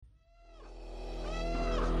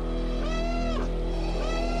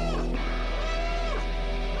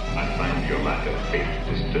kind of fifth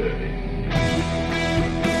disturbing.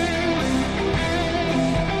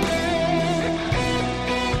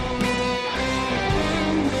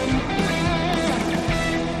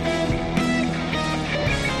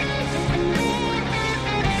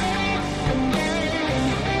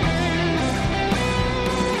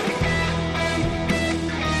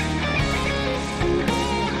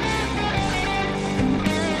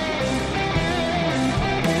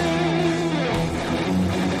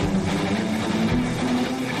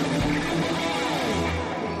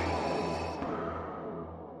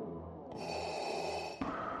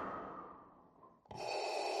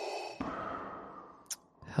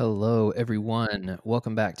 Hello, everyone.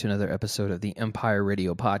 Welcome back to another episode of the Empire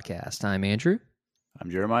Radio Podcast. I'm Andrew. I'm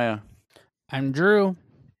Jeremiah. I'm Drew.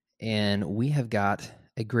 And we have got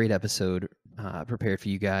a great episode prepared for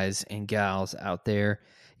you guys and gals out there.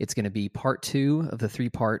 It's going to be part 2 of the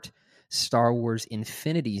 3-part Star Wars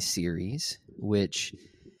Infinity series, which,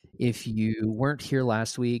 if you weren't here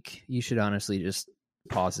last week, you should honestly just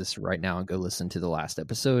pause this right now and go listen to the last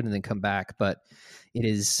episode and then come back. But it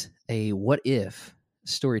is a what-if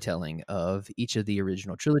storytelling of each of the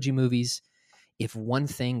original trilogy movies if one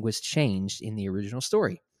thing was changed in the original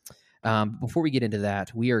story. Before we get into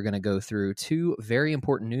that, we are going to go through 2 very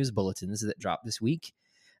important news bulletins that dropped this week.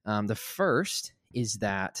 The first is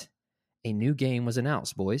that a new game was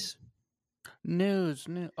announced, boys.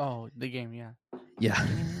 Oh, the game, yeah. Yeah.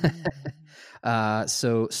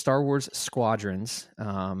 So Star Wars Squadrons,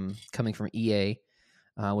 coming from EA,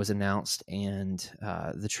 was announced, and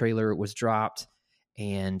the trailer was dropped.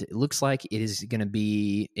 And it looks like it is going to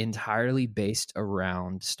be entirely based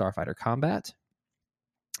around Starfighter combat.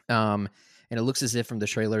 And it looks as if from the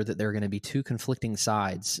trailer that there are going to be 2 conflicting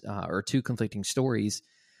sides or 2 conflicting stories.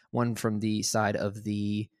 One from the side of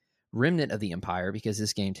the remnant of the Empire, because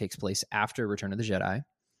this game takes place after Return of the Jedi.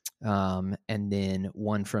 And then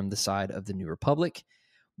one from the side of the New Republic.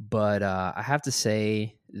 But I have to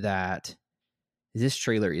say that this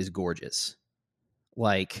trailer is gorgeous.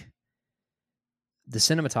 Like, the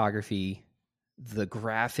cinematography, the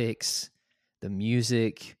graphics, the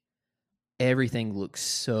music, everything looks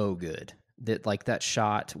so good. That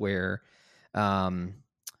shot where I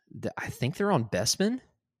think they're on Bespin.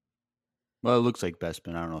 Well, it looks like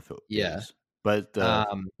Bespin. I don't know if it is. But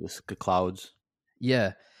the clouds.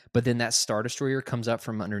 Yeah, but then that Star Destroyer comes up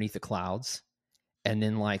from underneath the clouds, and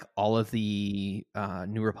then like all of the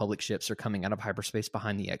New Republic ships are coming out of hyperspace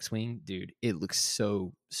behind the X-Wing. Dude, it looks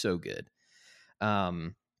so good.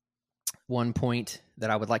 One point that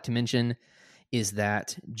I would like to mention is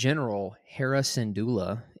that General Hera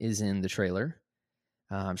Syndulla is in the trailer.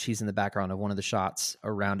 She's in the background of one of the shots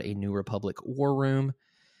around a New Republic war room.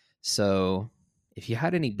 So if you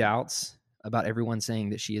had any doubts about everyone saying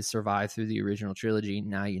that she has survived through the original trilogy,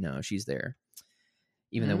 now you know she's there,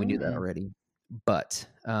 even though we knew that already. But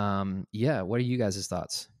yeah, what are you guys'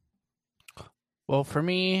 thoughts? Well, for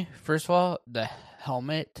me, first of all, the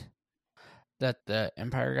helmet that the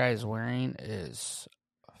Empire guy is wearing is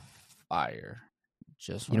fire.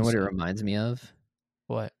 Just you know what it reminds me of?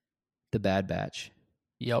 What? The Bad Batch.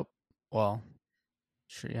 Yep. Well,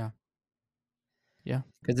 sure, yeah,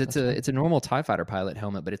 because it's a normal TIE fighter pilot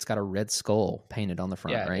helmet, but it's got a red skull painted on the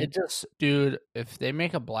front, right? It just, dude, if they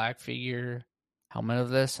make a black figure helmet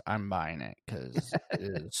of this, I'm buying it because it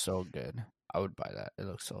is so good. I would buy that. It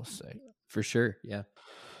looks so sick. For sure, yeah.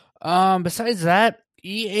 Besides that,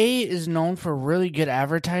 EA is known for really good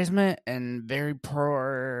advertisement and very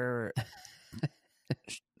poor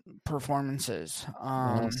performances.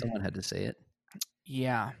 Someone had to say it.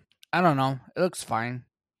 Yeah, I don't know. It looks fine.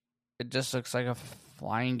 It just looks like a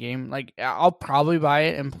flying game. Like, I'll probably buy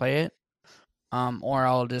it and play it, or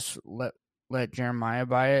I'll just let Jeremiah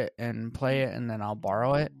buy it and play it, and then I'll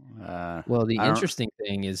borrow it. Well, the interesting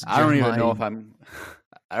thing is, I don't even know if I'm.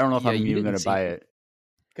 I don't know if I'm even going to buy it.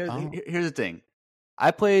 Because here's the thing. I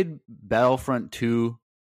played Battlefront 2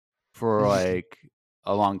 for like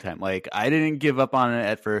a long time. Like, I didn't give up on it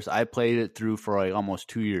at first. I played it through for like almost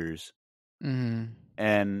 2 years. Mm-hmm.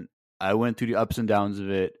 And I went through the ups and downs of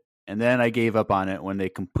it. And then I gave up on it when they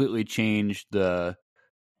completely changed the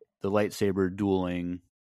lightsaber dueling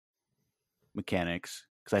mechanics.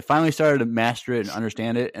 Because I finally started to master it and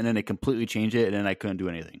understand it. And then they completely changed it. And then I couldn't do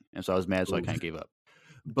anything. And so I was mad. So I kind of gave up.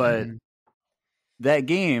 But that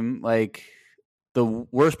game, like, the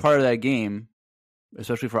worst part of that game,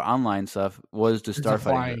 especially for online stuff, was the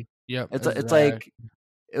starfighting. Yep. It's like,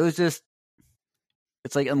 it was just,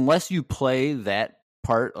 it's like, unless you play that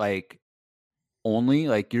part, like, only,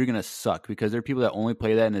 like, you're gonna suck, because there are people that only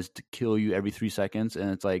play that and it's to kill you every 3 seconds,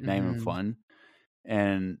 and it's like not even fun.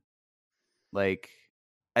 And like,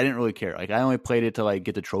 I didn't really care. Like I only played it to like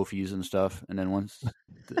get the trophies and stuff, and then once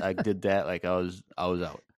I did that, like I was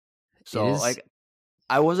out. So like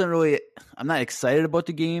I wasn't really. I'm not excited about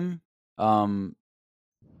the game.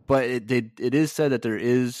 But it is said that there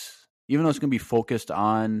is, even though it's going to be focused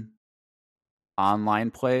on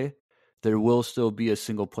online play, there will still be a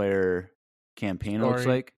single player campaign. It looks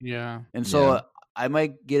like, yeah. And so I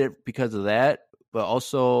might get it because of that, but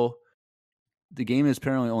also the game is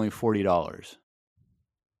apparently only $40.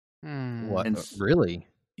 What? And Really?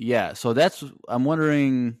 Yeah. So I'm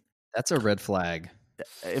wondering. That's a red flag.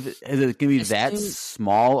 Is it going to be that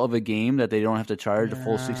small of a game that they don't have to charge the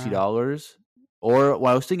full $60? Or what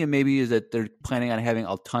I was thinking maybe is that they're planning on having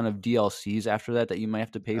a ton of DLCs after that you might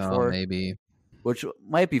have to pay for. Maybe. Which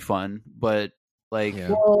might be fun, but like,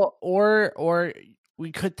 well, or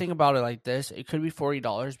we could think about it like this: it could be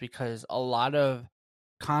 $40 because a lot of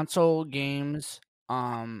console games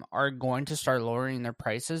are going to start lowering their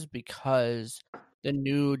prices because the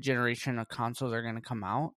new generation of consoles are going to come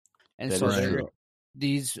out, and so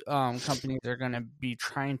these companies are going to be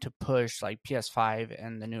trying to push like PS5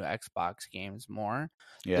 and the new Xbox games more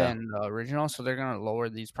than the original, so they're going to lower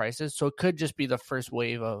these prices. So it could just be the first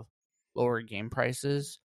wave of lower game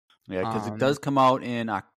prices. Yeah, because it does come out in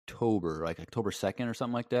October, like October 2nd or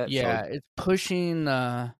something like that. Yeah, so it's pushing.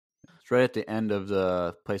 It's right at the end of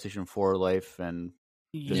the PlayStation 4 life, and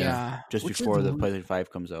just before the PlayStation 5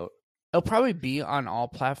 comes out. It'll probably be on all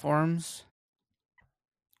platforms.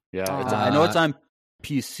 Yeah, I know it's on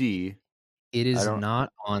PC. It is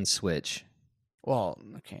not on Switch. Well,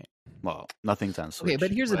 okay. Well, nothing's on Switch. Okay,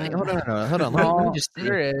 but here's the thing. Hold on. Let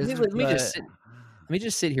me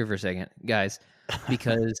just sit here for a second, guys,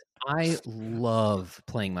 because I love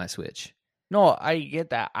playing my Switch. No, I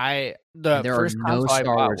get that. There are no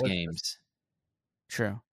Star Wars games.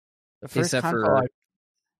 True. The first except console for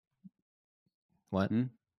what?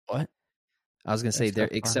 What? I was gonna say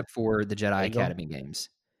except for the Jedi Academy games.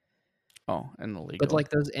 Oh, and the Lego. But like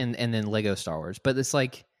those, and then Lego Star Wars. But it's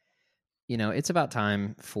like, it's about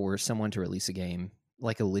time for someone to release a game,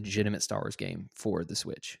 like a legitimate Star Wars game for the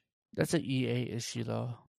Switch. That's an EA issue,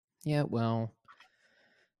 though. Yeah, well,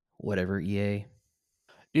 whatever, EA.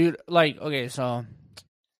 Dude, okay, so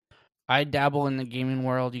I dabble in the gaming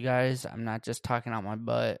world, you guys. I'm not just talking out my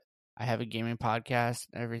butt. I have a gaming podcast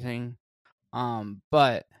and everything.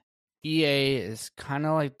 But EA is kind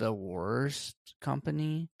of like the worst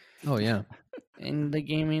company. Oh, yeah. In the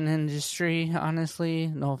gaming industry, honestly.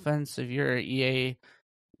 No offense if you're an EA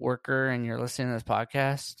worker and you're listening to this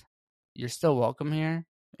podcast. You're still welcome here.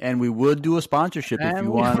 And we would do a sponsorship if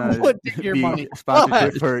you want to be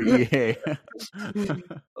sponsorship for EA.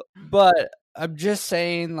 But I'm just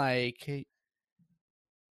saying,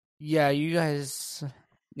 you guys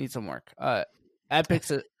need some work.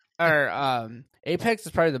 Apex is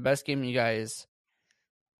probably the best game you guys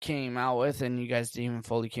came out with, and you guys didn't even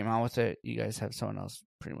fully came out with it. You guys have someone else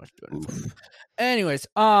pretty much doing it for you. Anyways,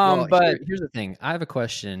 but here's the thing. I have a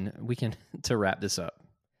question. We can to wrap this up.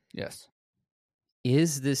 Yes.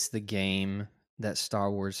 Is this the game that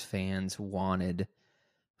Star Wars fans wanted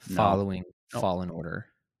following Fallen Order?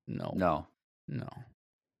 No.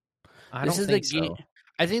 I don't think so.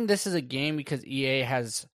 I think this is a game because EA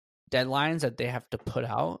has deadlines that they have to put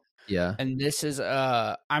out. Yeah. And this is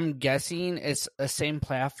I'm guessing it's the same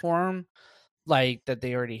platform like that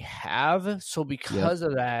they already have. So because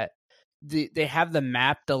of that, they have the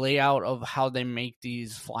map, the layout of how they make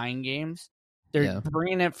these flying games. They're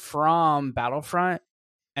bringing it from Battlefront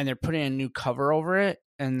and they're putting a new cover over it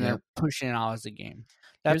and they're pushing it out as a game.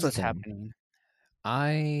 That's what's happening.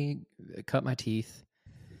 I cut my teeth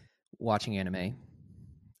watching anime.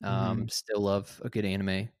 Still love a good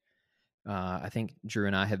anime. I think Drew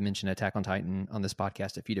and I have mentioned Attack on Titan on this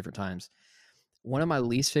podcast a few different times. One of my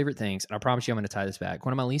least favorite things, and I promise you I'm going to tie this back.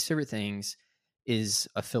 One of my least favorite things is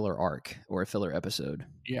a filler arc or a filler episode.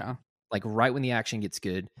 Yeah. Like right when the action gets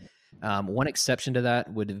good. One exception to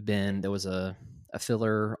that would have been there was a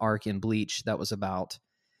filler arc in Bleach that was about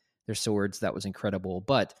their swords. That was incredible.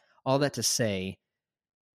 But all that to say,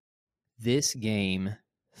 this game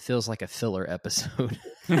feels like a filler episode.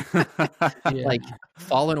 Like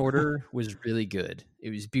Fallen Order was really good. It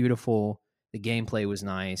was beautiful. The gameplay was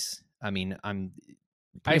nice. I mean, I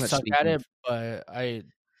suck at it, but I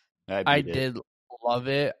did love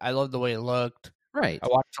it. I loved the way it looked. Right. I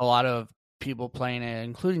watched a lot of people playing it,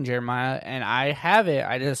 including Jeremiah, and I have it.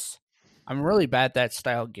 I'm really bad at that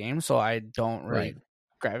style game, so I don't really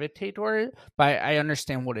gravitate toward it. But I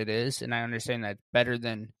understand what it is, and I understand that better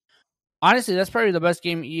than. Honestly, that's probably the best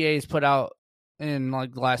game EA has put out in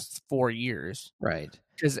like the last 4 years. Right.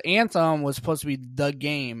 because Anthem was supposed to be the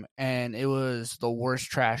game, and it was the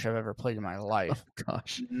worst trash I've ever played in my life.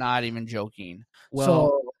 Gosh. Not even joking. Well,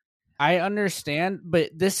 So I understand,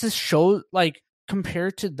 but this is show like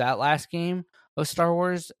compared to that last game of Star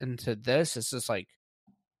Wars and to this, it's just like,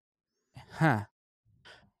 huh.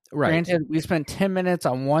 right. Granted, we spent 10 minutes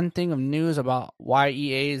on one thing of news about why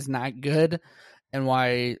EA is not good and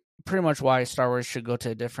why Star Wars should go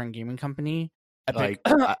to a different gaming company. Epic.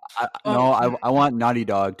 Like, I want Naughty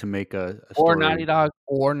Dog to make a story.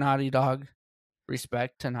 or Naughty Dog.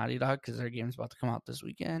 Respect to Naughty Dog because their game's about to come out this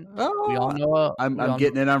weekend. Oh, We all know. I'm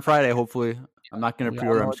getting it on Friday. Hopefully, I'm not going to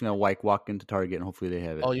pre-order. I'm just going to walk into Target and hopefully they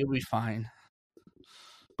have it. Oh, you'll be fine.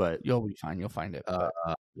 But You'll be fine. You'll find it.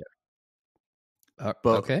 but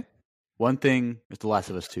okay. one thing is The Last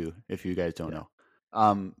of Us 2, if you guys don't know.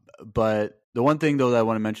 But the one thing though that I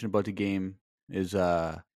want to mention about the game is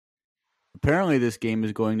apparently this game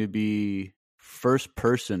is going to be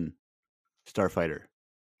first-person Starfighter.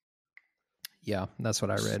 Yeah, that's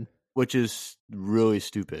what I read. Which is really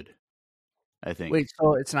stupid, I think. Wait,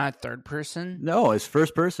 so it's not third person? No, it's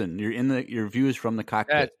first person. Your view is from the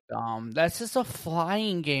cockpit. That's dumb. That's just a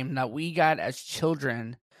flying game that we got as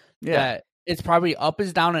children. Yeah. That it's probably up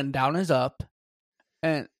is down and down is up.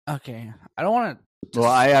 And okay, I don't want to.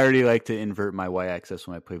 Well, I already like to invert my y-axis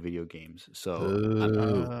when I play video games, so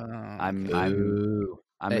I'm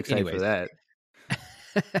excited for that.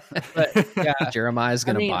 But yeah, Jeremiah's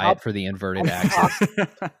gonna buy it for the inverted axis.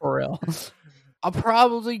 For real. I'll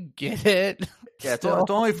probably get it. Yeah, it's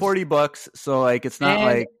only $40, so like it's not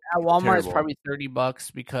like at Walmart terrible. It's probably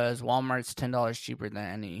 $30 because Walmart's $10 cheaper than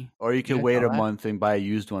any. Or you can wait a month and buy a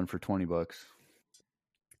used one for $20.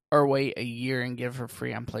 Or wait a year and get it for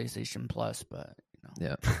free on PlayStation Plus, but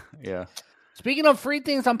Yeah. Yeah. Speaking of free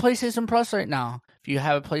things on PlayStation Plus right now, if you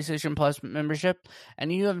have a PlayStation Plus membership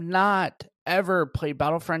and you have not ever played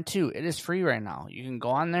Battlefront 2, it is free right now. You can go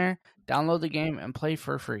on there, download the game, and play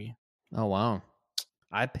for free. Oh wow.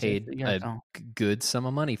 I paid a good sum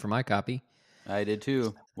of money for my copy. I did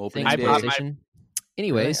too.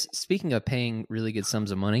 Anyways, speaking of paying really good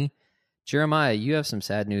sums of money, Jeremiah, you have some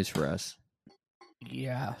sad news for us.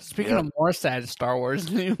 Yeah. Speaking of more sad Star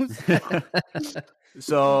Wars news.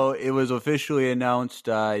 So it was officially announced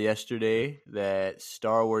yesterday that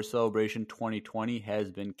Star Wars Celebration 2020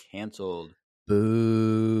 has been canceled.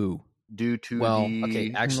 Boo. Due to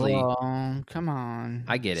actually, come on.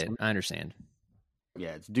 I get it. I understand.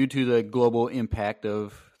 Yeah, it's due to the global impact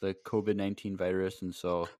of the COVID-19 virus, and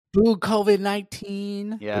so boo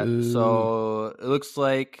COVID-19. Yeah, so it looks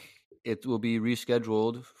like it will be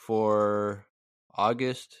rescheduled for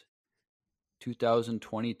August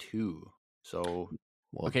 2022. So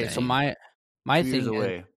so my thing is,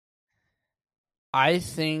 away. I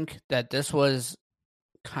think that this was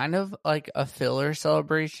kind of like a filler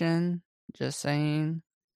celebration. Just saying,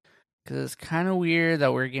 because it's kind of weird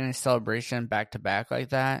that we're getting a celebration back to back like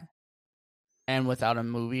that, and without a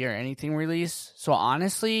movie or anything released. So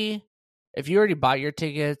honestly, if you already bought your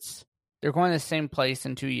tickets, they're going to the same place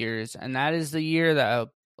in 2 years, and that is the year that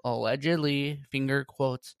allegedly, finger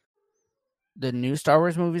quotes, the new Star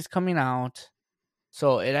Wars movie's coming out.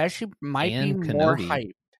 So it actually might be more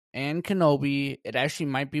hyped. And Kenobi, it actually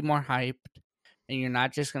might be more hyped. And you're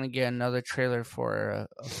not just going to get another trailer for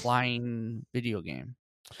a flying video game.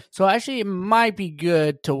 So actually, it might be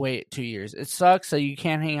good to wait 2 years. It sucks that you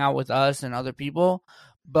can't hang out with us and other people,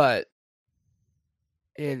 but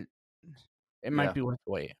it might be worth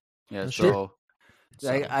the wait. Yeah, so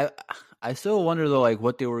I still wonder though, like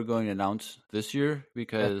what they were going to announce this year,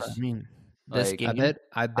 because this game,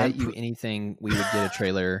 I bet you anything we would get a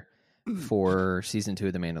trailer for season 2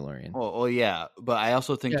 of The Mandalorian. Oh yeah, but I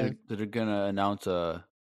also think that they're gonna announce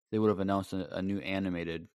they would have announced a new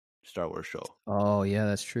animated Star Wars show. Oh yeah,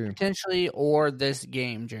 that's true. Potentially, or this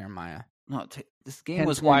game, Jeremiah. No, this game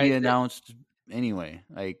was going to be announced anyway.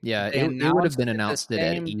 Like, yeah, it would have been announced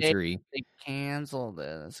at E3. They canceled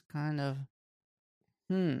it. It's kind of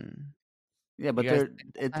Yeah, but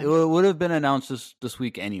it would have been announced this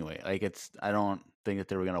week anyway. Like, I don't think that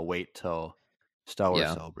they were gonna wait till Star Wars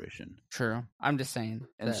Celebration. True. I'm just saying.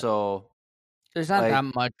 And so there's not that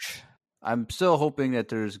much. I'm still hoping that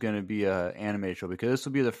there's going to be an animated show, because this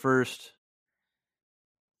will be the first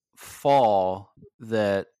fall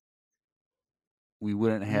that we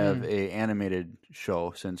wouldn't have a animated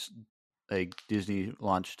show since like Disney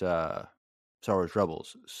launched Star Wars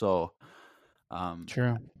Rebels. So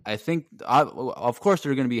true. I think of course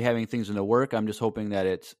they're going to be having things in the work. I'm just hoping that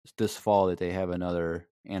it's this fall that they have another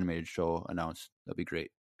animated show announced. That'd be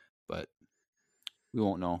great, but we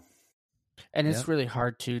won't know. And it's Yep. really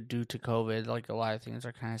hard to due to COVID. Like a lot of things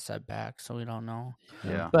are kind of set back, so we don't know.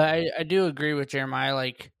 Yeah. But I do agree with Jeremiah.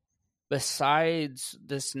 Like, besides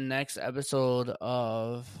this next episode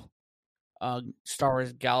of Star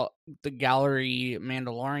Wars the Gallery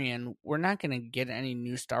Mandalorian, we're not going to get any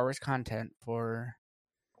new Star Wars content for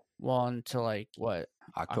until like what,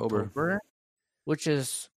 October. Which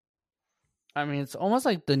is, I mean, it's almost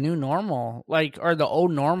like the new normal, like, or the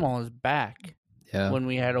old normal is back. Yeah. When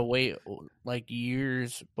we had to wait like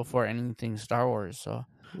years before anything Star Wars. So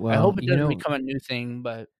Well, I hope it doesn't become a new thing.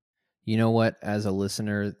 But you know what? As a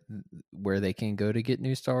listener, where they can go to get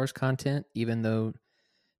new Star Wars content, even though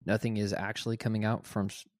nothing is actually coming out from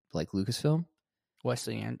like Lucasfilm,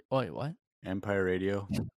 Wesley and what? Empire Radio.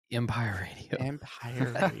 Empire Radio,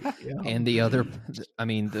 Empire Radio, and the other. I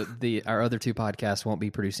mean, our other two podcasts won't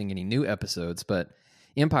be producing any new episodes, but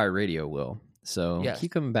Empire Radio will. So Yes.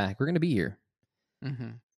 keep coming back. We're going to be here. Mm-hmm.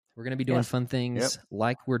 We're going to be doing Yes. fun things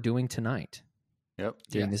like we're doing tonight Yep.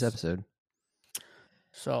 during this Yes. episode.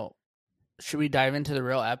 So, should we dive into the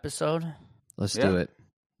real episode? Let's Yeah. do it.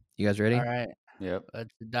 You guys ready? All right, Yep.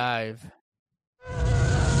 let's dive.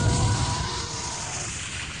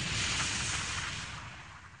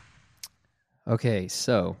 Okay,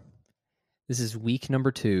 so this is week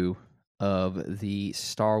number 2 of the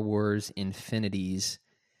Star Wars Infinities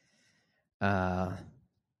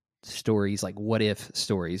stories, like what if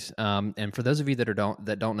stories. And for those of you that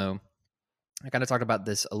don't know, I kind of talked about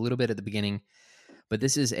this a little bit at the beginning, but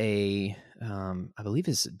this is I believe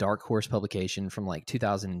it's a Dark Horse publication from like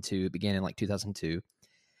 2002. It began in like 2002,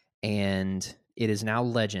 and it is now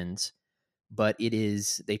Legends. But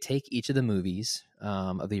they take each of the movies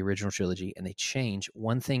of the original trilogy and they change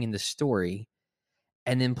one thing in the story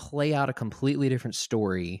and then play out a completely different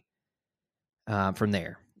story from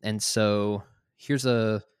there. And so here's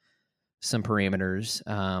some parameters.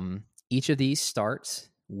 Each of these starts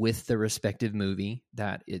with the respective movie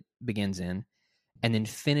that it begins in and then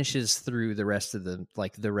finishes through the rest of the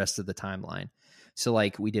timeline. So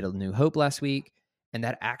like we did A New Hope last week, and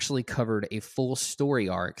that actually covered a full story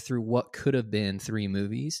arc through what could have been 3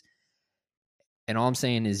 movies. And all I'm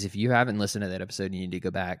saying is if you haven't listened to that episode, you need to go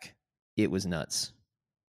back. It was nuts.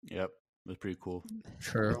 Yep. It was pretty cool.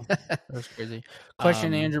 True, that's crazy.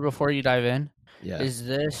 Question, Andrew, before you dive in, Yeah. is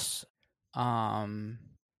this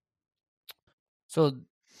so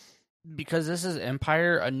because this is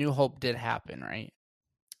Empire, A New Hope did happen, right?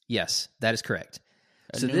 Yes, that is correct.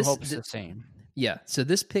 A New Hope's the same. Yeah. So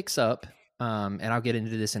this picks up, and I'll get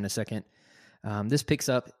into this in a second. This picks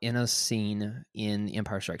up in a scene in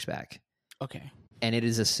Empire Strikes Back. Okay. And it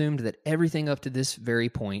is assumed that everything up to this very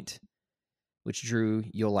point, which Drew,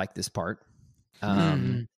 you'll like this part,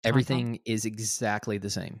 everything is exactly the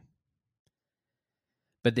same.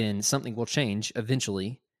 But then something will change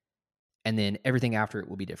eventually, and then everything after it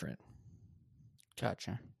will be different.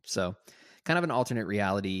 Gotcha. So kind of an alternate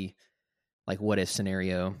reality, like what if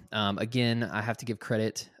scenario. Again, I have to give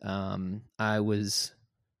credit. I was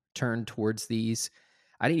turned towards these.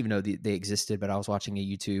 I didn't even know they existed, but I was watching a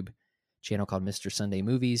YouTube channel called Mr. Sunday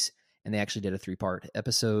Movies, and they actually did a 3-part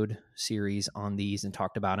episode series on these and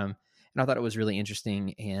talked about them. And I thought it was really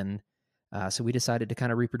interesting. And so we decided to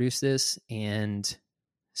kind of reproduce this and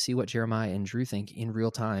see what Jeremiah and Drew think in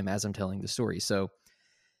real time as I'm telling the story. So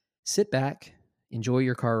sit back, enjoy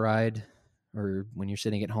your car ride, or when you're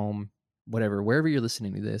sitting at home, whatever, wherever you're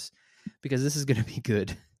listening to this, because this is going to be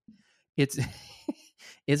good. It's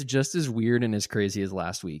just as weird and as crazy as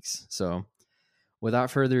last week's. So without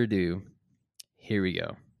further ado, here we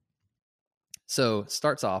go. So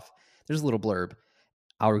starts off, there's a little blurb.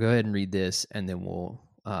 I'll go ahead and read this, and then we'll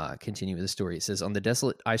continue with the story. It says, on the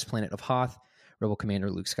desolate ice planet of Hoth, Rebel Commander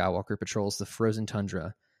Luke Skywalker patrols the frozen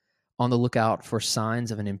tundra on the lookout for signs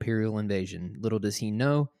of an Imperial invasion. Little does he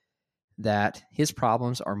know that his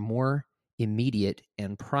problems are more immediate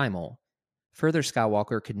and primal. Further,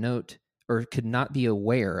 Skywalker could not be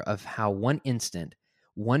aware of how one instant,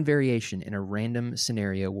 one variation in a random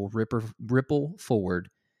scenario will ripple forward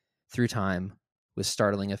through time with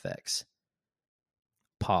startling effects.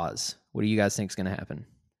 Pause. What do you guys think is going to happen?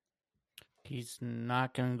 He's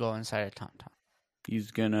not going to go inside a Tauntaun.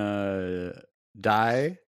 He's going to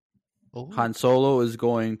die. Oh. Han Solo is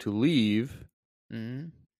going to leave. Mm-hmm.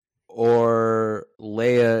 Or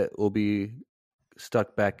Leia will be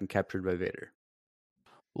stuck back and captured by Vader.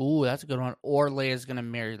 Ooh, that's a good one. Or Leia's going to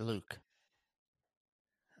marry Luke.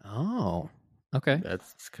 Oh, okay.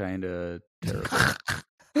 That's kind of terrible.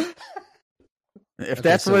 If Okay,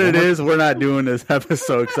 that's so what one it more- is, we're not doing this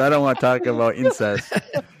episode because I don't want to talk about incest.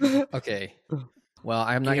 Okay. Well,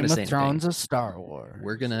 I'm not Game going to of say Thrones anything. of Star Wars.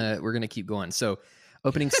 We're gonna keep going. So,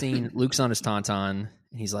 Opening scene, Luke's on his tauntaun,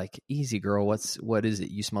 and he's like, "Easy, girl. What is it?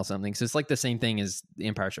 You smell something." So it's like the same thing as The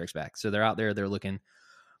Empire Strikes Back. So they're out there, they're looking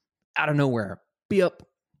out of nowhere. Beep.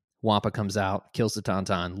 Wampa comes out, kills the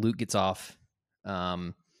tauntaun. Luke gets off,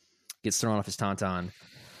 gets thrown off his tauntaun.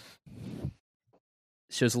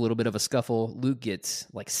 Shows a little bit of a scuffle. Luke gets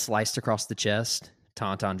like sliced across the chest.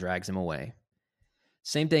 Tauntaun drags him away.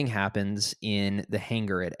 Same thing happens in the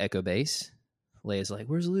hangar at Echo Base. Leia's like,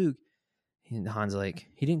 "Where's Luke?" And Han's like,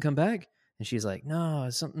 "He didn't come back." And she's like, "No,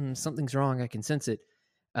 something's wrong. I can sense it."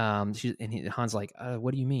 Han's like,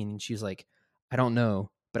 "What do you mean?" And she's like, "I don't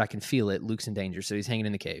know, but I can feel it. Luke's in danger." So he's hanging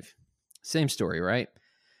in the cave. Same story, right?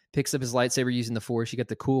 Picks up his lightsaber using the Force. You got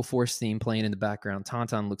the cool Force theme playing in the background.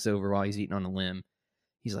 Tauntaun looks over while he's eating on a limb.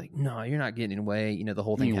 He's like, "No, you're not getting away." You know, the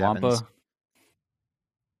whole thing happens. Wampa?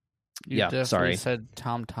 You Yeah, definitely sorry. said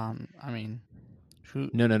Tom. I mean,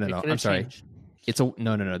 No. it I'm could've sorry. changed. It's a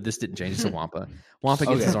no. This didn't change. It's a Wampa. Wampa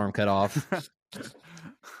gets Okay. his arm cut off.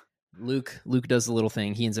 Luke does the little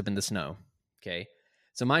thing. He ends up in the snow. Okay,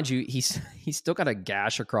 so mind you, he's still got a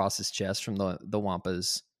gash across his chest from the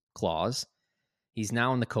Wampa's claws. He's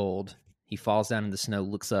now in the cold. He falls down in the snow.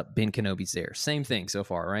 Looks up. Ben Kenobi's there. Same thing so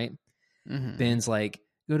far, right? Mhm. Ben's like,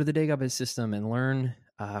 "Go to the Dagobah system and learn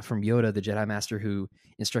from Yoda, the Jedi Master who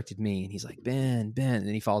instructed me." And he's like, Ben, and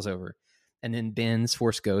then he falls over. And then Ben's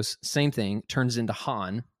Force Ghost, same thing, turns into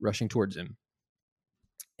Han rushing towards him.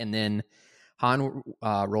 And then Han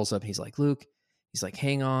rolls up and he's like, "Luke," he's like,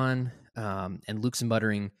 "Hang on." And Luke's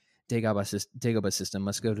muttering, Dagobah system,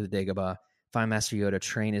 must go to the Dagobah, find Master Yoda,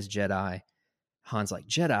 train as Jedi. Han's like,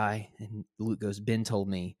 "Jedi?" And Luke goes, "Ben told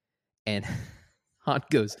me." And Han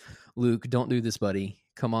goes, "Luke, don't do this, buddy.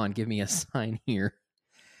 Come on, give me a sign here."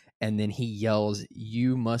 And then he yells,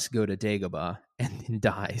 "You must go to Dagobah," and then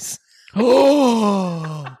dies.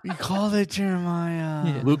 Oh, you called it, Jeremiah.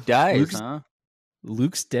 Yeah. Luke dies, Luke's- huh?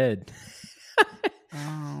 Luke's dead.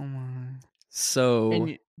 Oh my. So And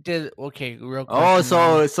you did okay. Real quick. Oh,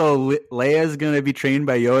 so Leia's gonna be trained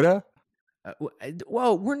by Yoda?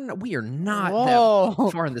 well, we are not Whoa.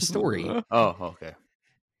 that far in the story. Oh, okay.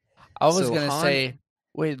 I was So gonna Han- say,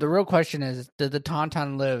 wait. The real question is, did the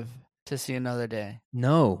Tauntaun live to see another day?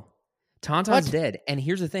 No, Tauntaun's What? dead. And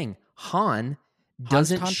here's the thing: Han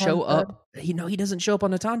doesn't Tauntaun's show dead? up. He doesn't show up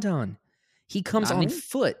on the Tauntaun. He comes on Nani?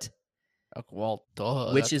 foot, Well,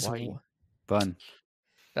 duh. which that's is why he- Fun.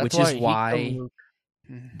 that's which is he killed why- Luke.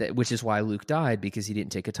 which is why Luke died, because he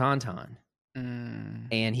didn't take a Tauntaun, Mm.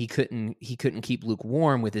 and he couldn't keep Luke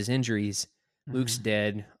warm with his injuries. Luke's Mhm.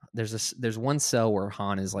 dead. There's one cell where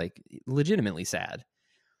Han is like legitimately sad,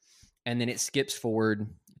 and then it skips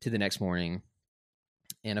forward to the next morning,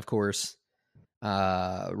 and of course,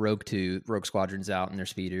 Rogue Squadron's out in their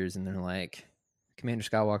speeders, and they're like, "Commander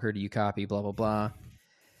Skywalker, do you copy?" Blah blah blah.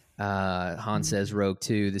 Han says, "Rogue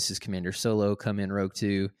 2, this is Commander Solo. Come in, Rogue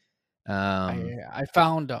 2." I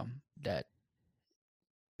found him dead.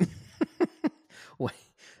 What?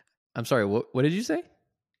 I'm sorry. What did you say?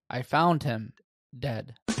 I found him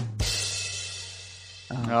dead.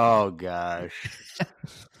 Oh gosh.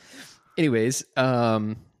 Anyways,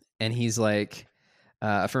 and he's like,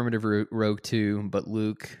 affirmative, Rogue 2, but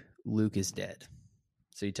Luke is dead.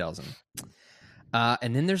 So he tells him.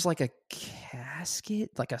 And then there's like a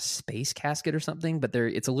casket, like a space casket or something, but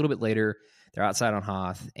it's a little bit later. They're outside on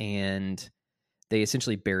Hoth, and they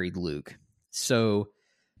essentially buried Luke. So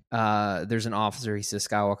there's an officer. He says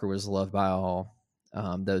Skywalker was loved by all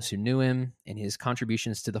those who knew him, and his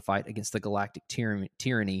contributions to the fight against the galactic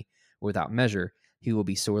tyranny were without measure. He will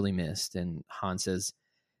be sorely missed. And Han says,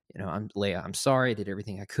 Leia, I'm sorry. I did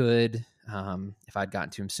everything I could. If I'd gotten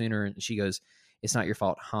to him sooner. And she goes, "It's not your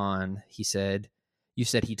fault, Han." He said, "You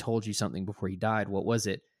said he told you something before he died. What was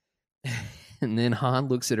it?" And then Han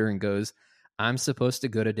looks at her and goes, "I'm supposed to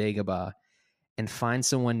go to Dagobah and find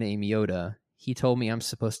someone named Yoda. He told me I'm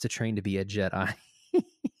supposed to train to be a Jedi."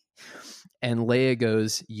 And Leia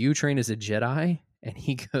goes, "You train as a Jedi?" And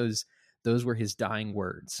he goes, "Those were his dying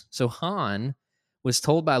words." So Han was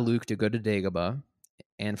told by Luke to go to Dagobah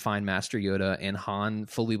and find Master Yoda, and Han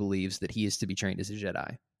fully believes that he is to be trained as a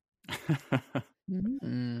Jedi.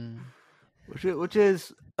 Mm. Which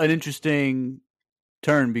is an interesting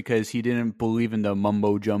turn, because he didn't believe in the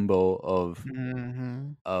mumbo jumbo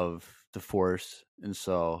Mhm. of the Force, and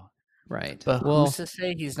so Right. But well, who's to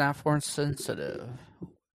say he's not force sensitive?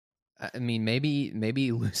 I mean, maybe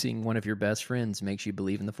losing one of your best friends makes you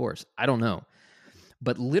believe in the Force. I don't know.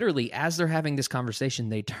 But literally, as they're having this conversation,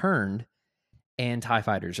 they turned, and TIE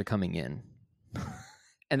fighters are coming in.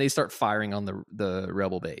 And they start firing on the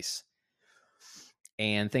rebel base.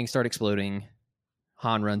 And things start exploding.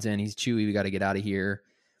 Han runs in. He's Chewie. We got to get out of here.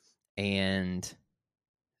 And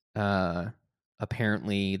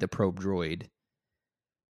apparently the probe droid,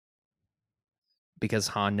 because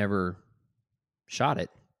Han never shot it.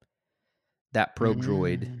 That probe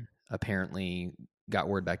droid apparently got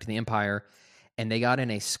word back to the Empire, and they got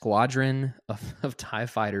in a squadron of TIE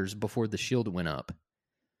fighters before the shield went up,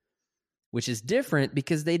 which is different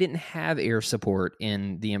because they didn't have air support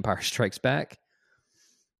in The Empire Strikes Back.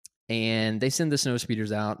 And they send the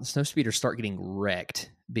snowspeeders out. The snowspeeders start getting wrecked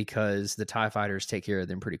because the TIE fighters take care of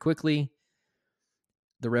them pretty quickly.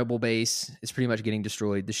 The rebel base is pretty much getting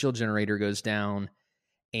destroyed. The shield generator goes down,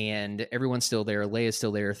 and everyone's still there. Leia's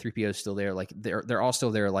still there. 3PO's still there. Like they're all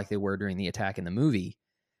still there, like they were during the attack in the movie.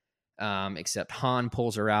 Except Han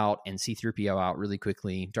pulls her out and C-3PO out really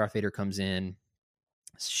quickly. Darth Vader comes in,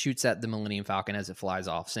 shoots at the Millennium Falcon as it flies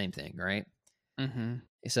off. Same thing, right? Mm-hmm.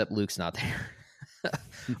 Except Luke's not there.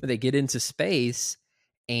 But they get into space,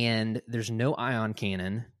 and there's no ion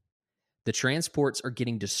cannon. The transports are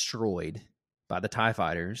getting destroyed by the TIE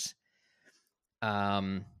fighters.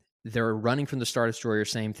 They're running from the Star Destroyer,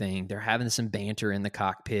 same thing. They're having some banter in the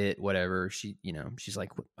cockpit, whatever. She's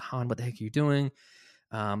like, Han, what the heck are you doing?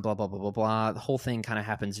 Blah, blah, blah, blah, blah. The whole thing kind of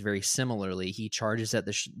happens very similarly. He charges at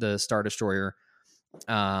the Star Destroyer.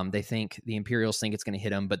 They think, the Imperials think it's going to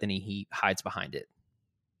hit him, but then he hides behind it.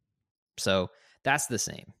 So that's the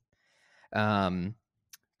same.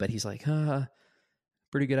 But he's like,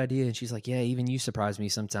 pretty good idea. And she's like, yeah, even you surprise me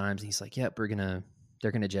sometimes. And he's like, yep, they're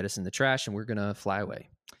going to jettison the trash and we're going to fly away.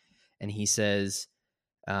 And he says,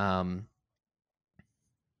 let's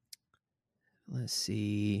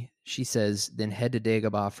see. She says, then head to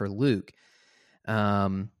Dagobah for Luke.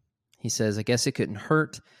 He says, I guess it couldn't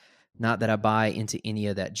hurt. Not that I buy into any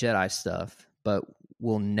of that Jedi stuff, but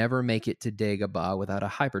we'll never make it to Dagobah without a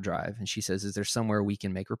hyperdrive. And she says, is there somewhere we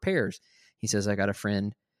can make repairs? He says, I got a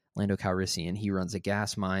friend, Lando Calrissian. He runs a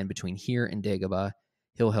gas mine between here and Dagobah.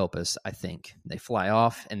 He'll help us, I think. They fly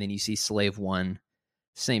off, and then you see Slave One,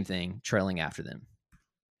 same thing, trailing after them.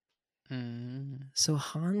 So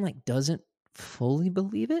Han doesn't fully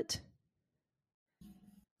believe it.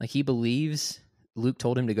 He believes Luke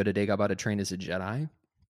told him to go to Dagobah to train as a Jedi,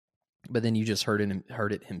 but then you just heard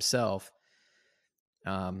it himself,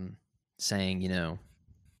 saying,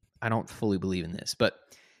 I don't fully believe in this. But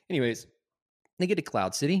anyways, they get to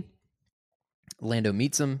Cloud City. Lando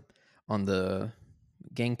meets him on the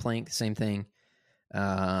gangplank, same thing.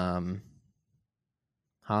 Han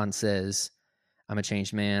says, I'm a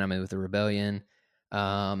changed man. I'm in with the rebellion.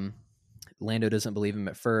 Lando doesn't believe him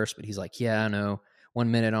at first, but he's like, yeah, I know. 1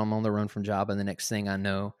 minute I'm on the run from Jabba, and the next thing I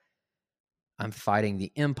know, I'm fighting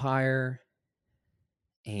the Empire.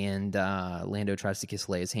 And Lando tries to kiss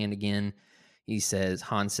Leia's hand again.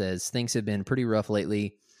 Han says, things have been pretty rough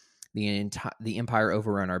lately. The Empire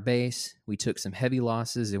overrun our base. We took some heavy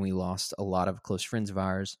losses, and we lost a lot of close friends of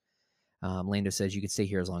ours. Lando says, you can stay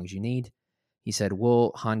here as long as you need. He said,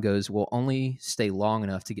 Han goes, we'll only stay long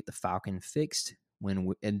enough to get the Falcon fixed,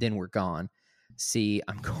 and then we're gone. See,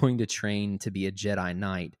 I'm going to train to be a Jedi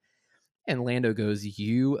Knight. And Lando goes,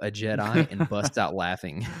 you a Jedi? And busts out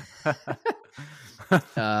laughing.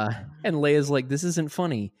 And Leia's like, this isn't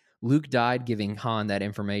funny. Luke died giving Han that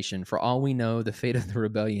information. For all we know, the fate of the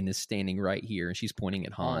rebellion is standing right here. And she's pointing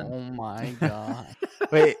at Han. Oh my God.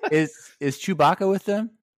 Wait, is Chewbacca with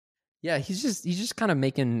them? Yeah, he's just kind of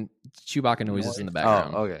making Chewbacca noises in the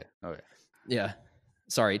background. Oh, okay. Yeah.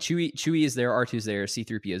 Sorry, Chewie is there, R2's there,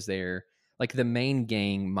 C-3PO is there. The main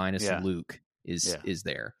gang minus Luke is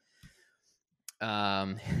there.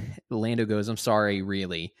 Lando goes, I'm sorry,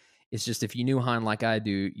 really. It's just if you knew Han like I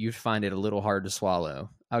do, you'd find it a little hard to swallow.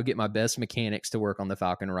 I'll get my best mechanics to work on the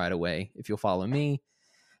Falcon right away. If you'll follow me,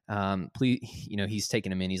 please, he's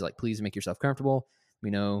taking him in. He's like, please make yourself comfortable,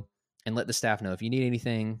 and let the staff know if you need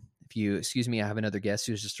anything. If you excuse me, I have another guest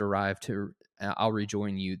who's just arrived. I'll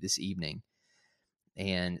rejoin you this evening.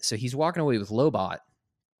 And so he's walking away with Lobot,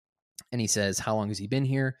 and he says, how long has he been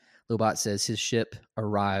here? Lobot says his ship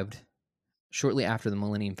arrived shortly after the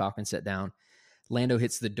Millennium Falcon set down. Lando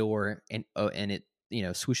hits the door, and it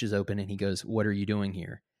swooshes open, and he goes, what are you doing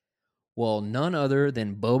here? Well, none other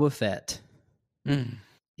than Boba Fett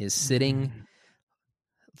is sitting,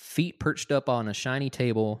 feet perched up on a shiny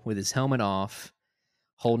table with his helmet off,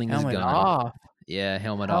 holding his gun. Off. Yeah,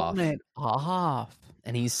 helmet off. Helmet off.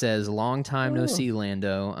 And he says, long time no see,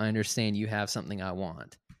 Lando. I understand you have something I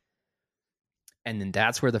want. And then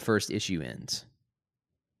that's where the first issue ends.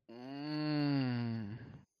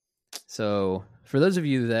 So for those of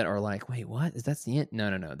you that are like, wait, what? That's the end?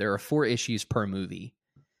 No. There are 4 issues per movie.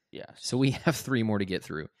 Yes. So we have 3 more to get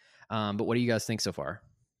through. But what do you guys think so far?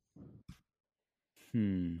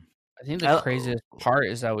 I think the craziest part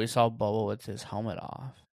is that we saw Boba with his helmet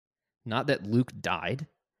off. Not that Luke died.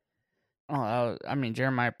 Oh, I mean,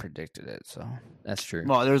 Jeremiah predicted it, so That's true.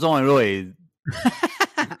 Well, there's only really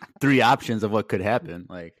 3 options of what could happen.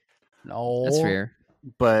 Like, no, That's fair.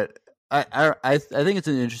 but I think it's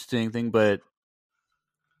an interesting thing, but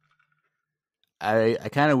I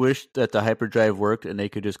kind of wish that the hyperdrive worked and they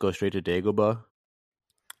could just go straight to Dagobah.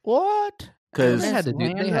 What? Because They had to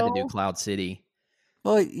Lando? do Cloud City.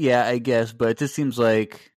 well, yeah, I guess, but it just seems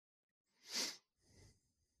like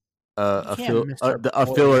a can't miss our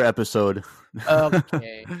point. filler episode.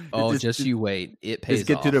 Okay. Oh, Just- just you wait. It pays Just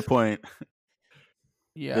get off. to the point.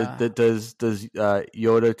 Yeah. Does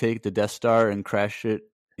Yoda take the Death Star and crash it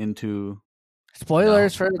into?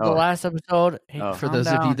 Spoilers for the Oh. last episode. Hey, Oh. For calm those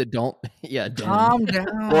of you down. that don't, don't. Calm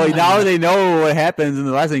down. Well, now they know what happens in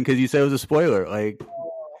the last thing because you said it was a spoiler. Like,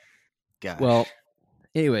 gosh. Well,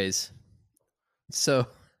 anyways, so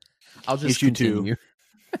I'll just Issue 2. continue.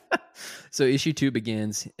 So issue 2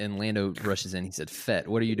 begins, and Lando rushes in. He said, "Fett,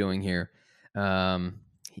 what are you doing here?"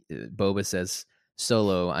 Boba says,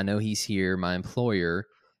 "Solo, I know he's here. My employer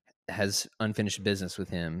has unfinished business with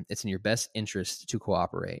him. It's in your best interest to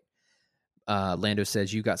cooperate." Lando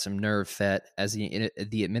says, "You got some nerve, Fett. As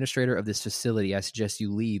the administrator of this facility, I suggest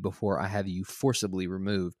you leave before I have you forcibly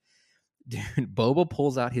removed." Dude, Boba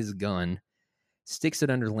pulls out his gun, sticks it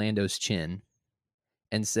under Lando's chin,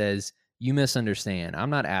 and says, "You misunderstand.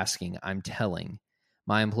 I'm not asking, I'm telling.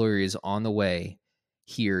 My employer is on the way.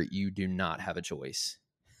 Here, you do not have a choice."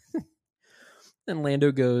 And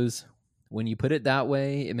Lando goes, "When you put it that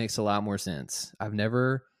way, it makes a lot more sense. I've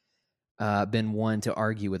never been one to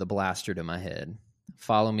argue with a blaster to my head.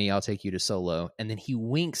 Follow me, I'll take you to Solo." And then he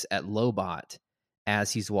winks at Lobot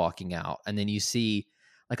as he's walking out. And then you see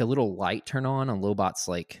like a little light turn on Lobot's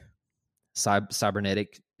like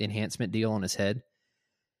cybernetic enhancement deal on his head.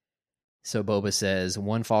 So Boba says,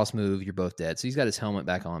 "One false move, you're both dead." So he's got his helmet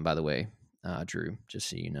back on, by the way, Drew, just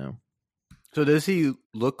so you know. So does he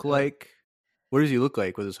look like? What does he look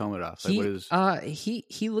like with his helmet off? Like, what is?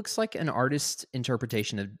 He looks like an artist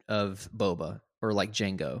interpretation of Boba or like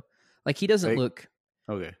Jango. Like he doesn't Like, look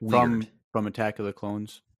Okay, weird. from Attack of the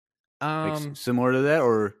Clones, like, um similar to that,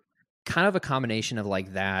 or kind of a combination of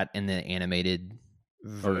like that and the animated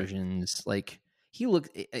versions. Like he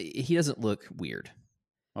doesn't look weird.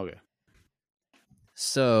 okay.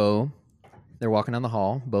 So they're walking down the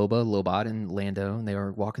hall, Boba, Lobot, and Lando, and they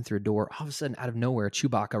are walking through a door. All of a sudden, out of nowhere,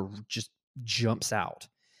 Chewbacca just jumps out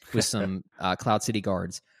with some Cloud City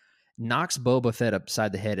guards, knocks Boba Fett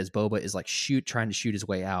upside the head as Boba is like trying to shoot his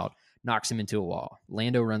way out, knocks him into a wall.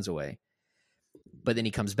 Lando runs away. But then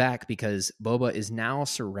he comes back because Boba is now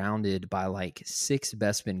surrounded by like 6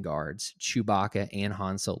 Bespin guards, Chewbacca and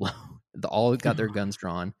Han Solo. They all got their guns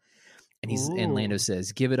drawn. And Lando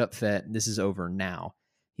says, "Give it up, Fett. This is over now."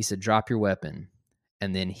 He said, "Drop your weapon."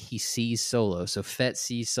 And then he sees Solo. So Fett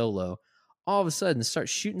sees Solo. All of a sudden,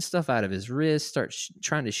 starts shooting stuff out of his wrist, starts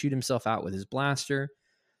trying to shoot himself out with his blaster.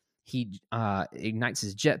 He ignites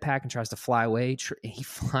his jetpack and tries to fly away. He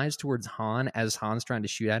flies towards Han as Han's trying to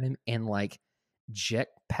shoot at him, and like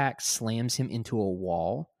jetpack slams him into a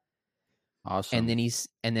wall. Awesome.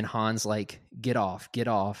 And then Han's like, get off.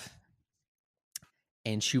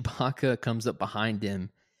 And Chewbacca comes up behind him,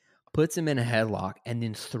 puts him in a headlock, and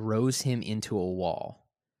then throws him into a wall.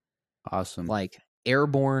 Awesome. Like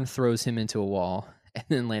airborne, throws him into a wall. And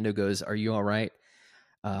then Lando goes, "Are you all right?"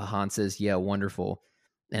 Han says, "Yeah, wonderful."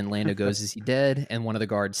 And Lando goes, "Is he dead?" And one of the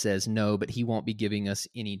guards says, "No, but he won't be giving us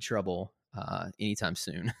any trouble anytime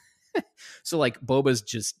soon." So like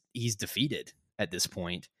Boba's he's defeated at this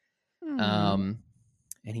point. And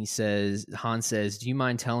he says, Han says, "Do you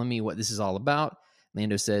mind telling me what this is all about?"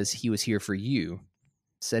 Lando says, "He was here for you.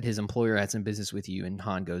 Said his employer had some business with you." And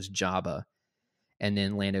Han goes, "Jabba." And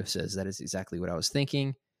then Lando says, "That is exactly what I was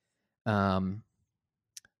thinking." Lando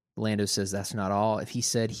says, "That's not all. If he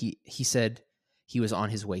said he was on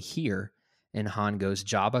his way here." And Han goes,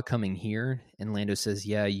 "Jabba coming here?" And Lando says,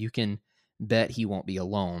 "Yeah, you can bet he won't be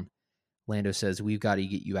alone." Lando says, "We've got to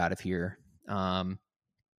get you out of here." Han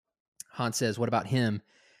says, "What about him?"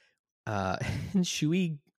 And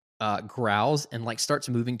Chewie growls and like starts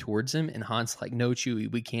moving towards him, and Han's like, "No,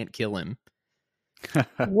 Chewie, we can't kill him."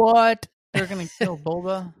 What? They're gonna kill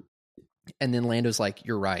Boba? And then Lando's like,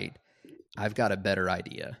 "You're right. I've got a better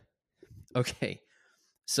idea." Okay,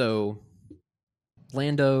 so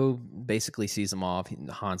Lando basically sees him off.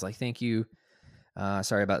 Han's like, "Thank you.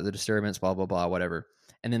 Sorry about the disturbance, blah, blah, blah, whatever."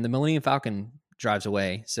 And then the Millennium Falcon flies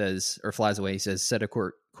away, says, "Set a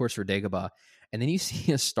course for Dagobah." And then you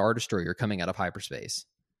see a Star Destroyer coming out of hyperspace.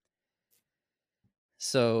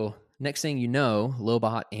 So next thing you know,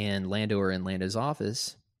 Lobot and Lando are in Lando's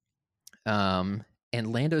office.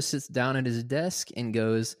 And Lando sits down at his desk and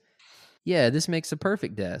goes, yeah, this makes a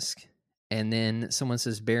perfect desk. And then someone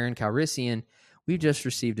says, Baron Calrissian, we've just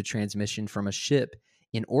received a transmission from a ship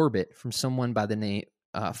in orbit from someone by the name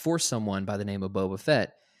of Boba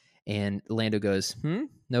Fett. And Lando goes,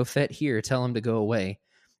 no Fett here. Tell him to go away.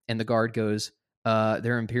 And the guard goes,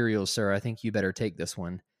 they're Imperials, sir. I think you better take this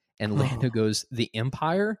one. And Lando goes, the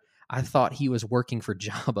Empire? I thought he was working for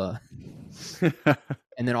Jabba.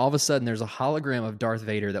 And then all of a sudden, there's a hologram of Darth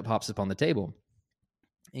Vader that pops up on the table.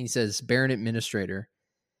 And he says, Baron Administrator,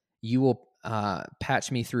 you will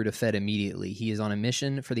patch me through to Fett immediately. He is on a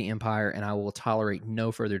mission for the Empire, and I will tolerate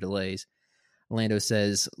no further delays. Lando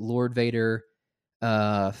says, Lord Vader,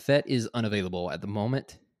 Fett is unavailable at the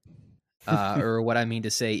moment. Or what I mean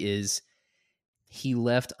to say is he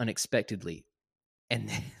left unexpectedly. And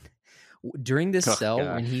then during this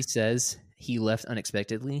when he says he left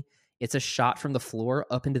unexpectedly, it's a shot from the floor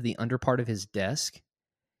up into the under part of his desk.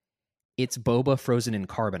 It's Boba frozen in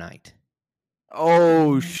carbonite.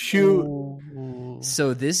 Oh, shoot.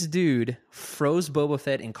 So this dude froze Boba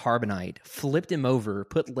Fett in carbonite, flipped him over,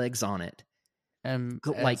 put legs on it, and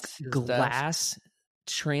like glass,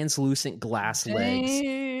 translucent glass legs,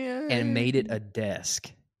 and made it a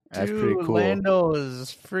desk. That's pretty cool. Lando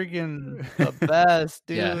is freaking the best,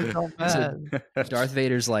 dude. Yeah. So bad. So Darth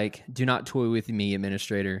Vader's like, do not toy with me,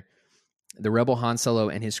 Administrator. The rebel Han Solo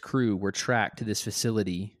and his crew were tracked to this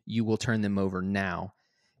facility. You will turn them over now.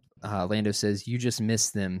 Lando says, you just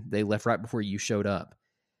missed them. They left right before you showed up.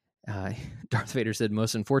 Darth Vader said,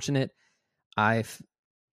 most unfortunate. I'm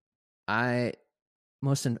sorry.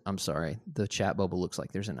 The chat bubble looks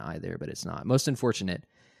like there's an I there, but it's not. Most unfortunate.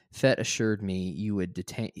 Fett assured me you would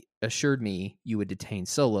detain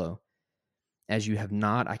Solo. As you have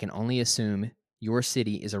not, I can only assume your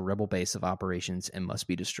city is a rebel base of operations and must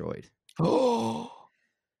be destroyed. So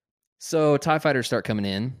TIE fighters start coming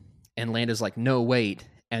in, and Lando's like, no, wait.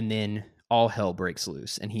 And then all hell breaks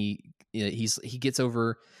loose. And he gets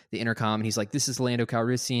over the intercom, and he's like, this is Lando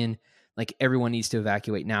Calrissian. Like, everyone needs to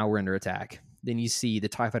evacuate now. We're under attack. Then you see the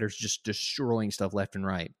TIE fighters just destroying stuff left and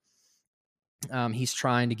right. He's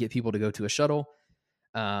trying to get people to go to a shuttle.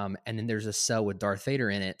 And then there's a cell with Darth Vader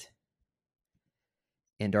in it.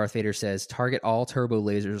 And Darth Vader says, target all turbo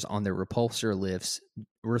lasers on their repulsor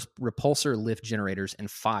lift generators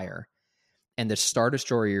and fire. And the Star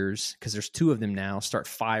Destroyers, because there's two of them now, start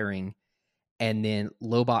firing. And then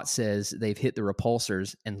Lobot says they've hit the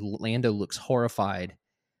repulsors, and Lando looks horrified.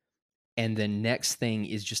 And the next thing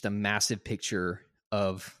is just a massive picture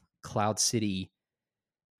of Cloud City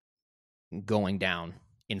going down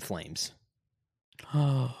in flames.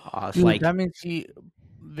 Awesome. Dude, that means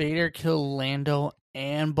Vader killed Lando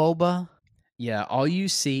and Boba? Yeah, all you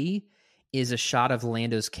see is a shot of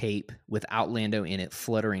Lando's cape without Lando in it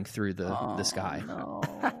fluttering through the sky. No.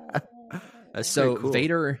 That's so cool.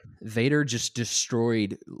 Vader just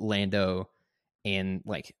destroyed Lando and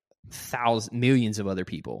like millions of other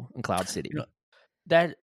people in Cloud City.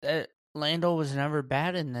 That Lando was never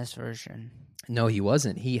bad in this version. No, he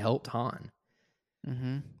wasn't. He helped Han.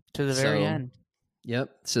 Mm-hmm. To the very end.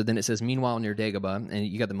 Yep. So then it says, meanwhile, near Dagobah, and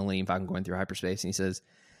you got the Millennium Falcon going through hyperspace, and he says,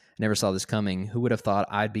 I never saw this coming. Who would have thought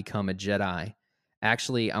I'd become a Jedi?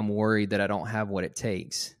 Actually, I'm worried that I don't have what it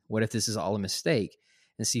takes. What if this is all a mistake?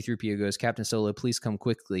 And C-3PO goes, Captain Solo, please come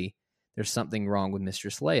quickly. There's something wrong with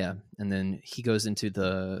Mistress Leia. And then he goes into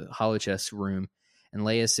the holochess room, and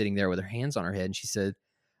Leia's sitting there with her hands on her head, and she said,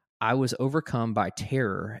 I was overcome by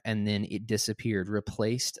terror, and then it disappeared,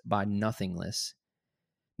 replaced by nothingness,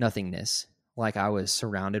 like I was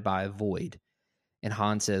surrounded by a void. And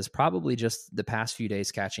Han says, probably just the past few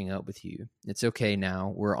days catching up with you. It's okay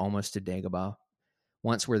now. We're almost to Dagobah.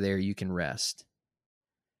 Once we're there, you can rest.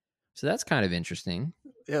 So that's kind of interesting.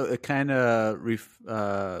 Yeah, it kind of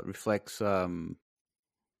reflects Obi-Wan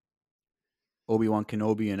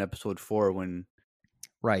Kenobi in Episode 4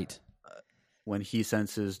 when he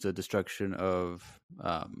senses the destruction of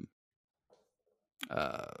I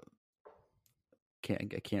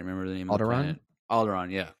can't remember the name Alderaan? of the planet.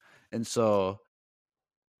 Alderaan, yeah. And so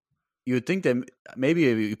you would think that maybe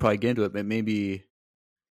you probably get into it, but maybe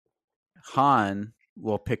Han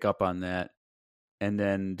will pick up on that and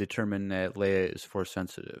then determine that Leia is Force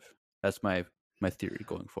sensitive. That's my theory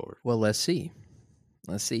going forward. Well, let's see.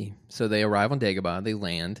 So they arrive on Dagobah, they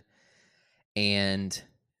land, and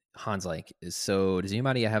Han's like, so does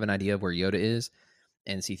anybody have an idea of where Yoda is?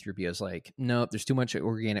 And C-3PO's like, nope, there's too much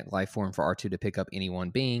organic life form for R2 to pick up any one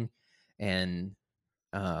being. And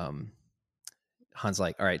Han's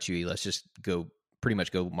like, all right, Chewie, let's just go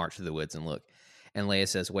march through the woods and look. And Leia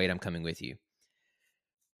says, wait, I'm coming with you.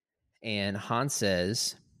 And Han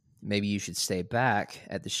says maybe you should stay back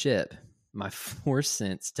at the ship. My force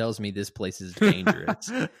sense tells me this place is dangerous.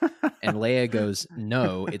 And Leia goes,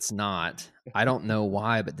 no, it's not. I don't know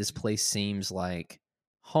why, but this place seems like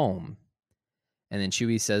home. And then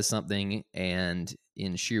Chewie says something and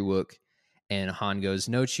in Shirwook, and Han goes,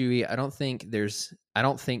 no, Chewie, I don't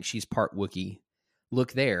think she's part Wookiee.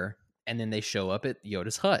 Look there. And then they show up at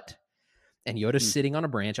Yoda's hut. And Yoda's sitting on a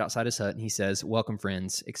branch outside his hut, and he says, welcome,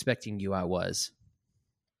 friends. Expecting you I was.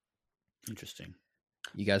 Interesting.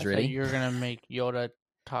 You guys I ready? thought you were going to make Yoda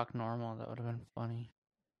talk normal. That would have been funny.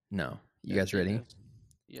 No. You guys ready?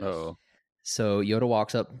 Yes. Oh, So Yoda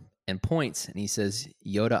walks up and points, and he says,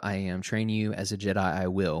 Yoda, I am. Train you as a Jedi, I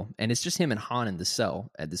will. And it's just him and Han in the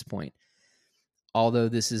cell at this point. Although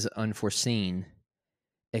this is unforeseen,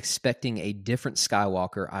 expecting a different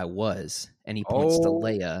Skywalker, I was. And he points to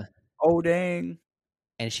Leia. Oh, dang.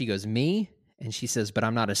 And she goes, me? And she says, but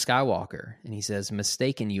I'm not a Skywalker. And he says,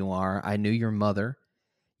 mistaken you are. I knew your mother.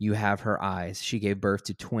 You have her eyes. She gave birth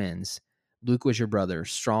to twins. Luke was your brother.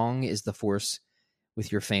 Strong is the Force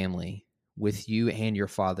with your family, with you and your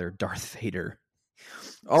father, Darth Vader.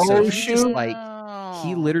 Oh, So he's shoot. just like,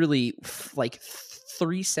 he literally, like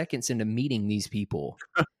 3 seconds into meeting these people,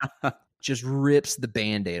 just rips the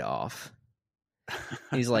Band-Aid off.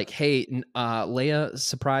 He's like, hey, Leia,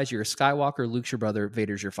 surprise, you're a Skywalker. Luke's your brother.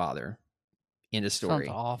 Vader's your father. End of story.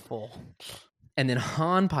 Sounds awful. And then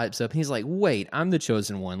Han pipes up and he's like, wait, I'm the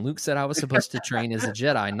chosen one. Luke said I was supposed to train as a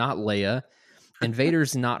Jedi, not Leia. And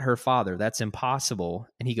Vader's not her father. That's impossible.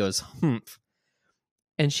 And he goes, humph.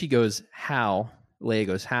 And she goes, how? Leia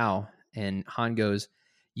goes, how? And Han goes,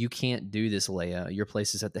 you can't do this, Leia. Your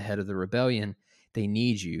place is at the head of the rebellion. They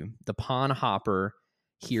need you. The pawn hopper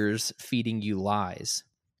here's feeding you lies.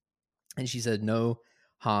 And she said, no,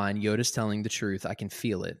 Han, Yoda's telling the truth. I can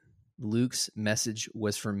feel it. Luke's message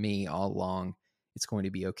was for me all along. It's going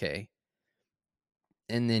to be okay.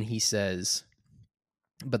 And then he says,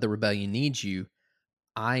 but the rebellion needs you.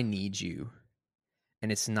 I need you.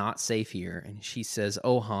 And it's not safe here. And she says,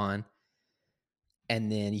 oh, Han.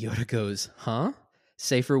 And then Yoda goes, huh?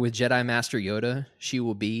 Safer with Jedi Master Yoda she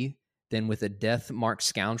will be than with a death-marked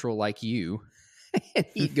scoundrel like you. And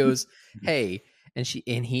he goes, hey. And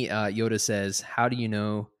Yoda says, how do you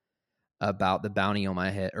know about the bounty on my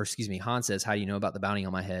head? Or excuse me, Han says, how do you know about the bounty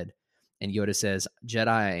on my head? And Yoda says, Jedi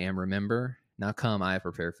I am, remember? Now come, I have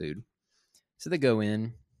prepared food. So they go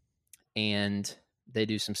in and they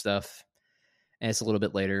do some stuff. And it's a little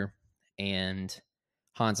bit later. And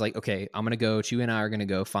Han's like, okay, I'm going to go. Chewie and I are going to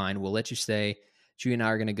go. Fine, we'll let you stay. Chewie and I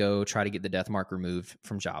are going to go try to get the death mark removed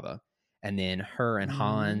from Jabba. And then her and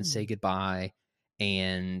Han say goodbye.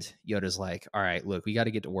 And Yoda's like, all right, look, we got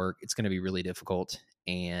to get to work. It's going to be really difficult.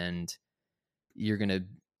 And you're going to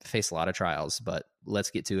face a lot of trials, but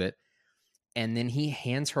let's get to it. And then he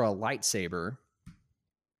hands her a lightsaber.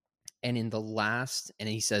 And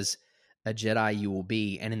he says, a Jedi you will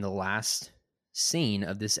be. And in the last scene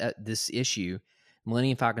of this issue,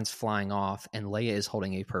 Millennium Falcon's flying off and Leia is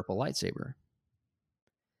holding a purple lightsaber.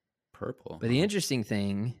 Purple. But the interesting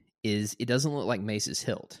thing is it doesn't look like Mace's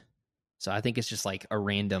hilt. So I think it's just like a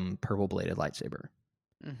random purple-bladed lightsaber.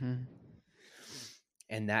 Mm-hmm.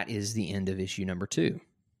 And that is the end of issue number 2.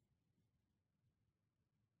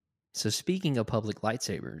 So speaking of purple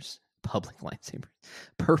lightsabers,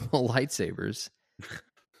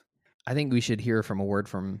 I think we should hear from a word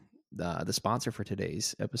from the sponsor for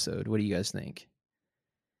today's episode. What do you guys think?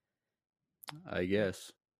 I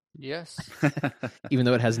guess. Yes. Even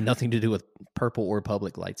though it has nothing to do with purple or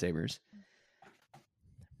public lightsabers.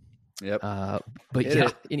 Yep. But Hit yeah,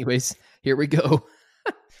 it. anyways, here we go.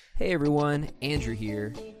 Hey everyone, Andrew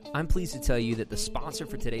here. I'm pleased to tell you that the sponsor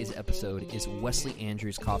for today's episode is Wesley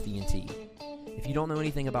Andrews Coffee and Tea. If you don't know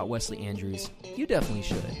anything about Wesley Andrews, you definitely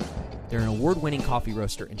should. They're an award-winning coffee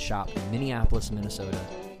roaster and shop in Minneapolis, Minnesota,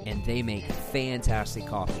 and they make fantastic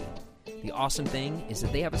coffee. The awesome thing is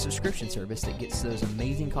that they have a subscription service that gets those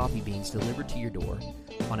amazing coffee beans delivered to your door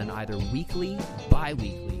on an either weekly,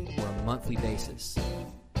 bi-weekly, or a monthly basis.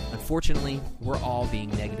 Unfortunately, we're all being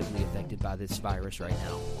negatively affected by this virus right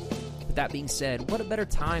now. With that being said, what a better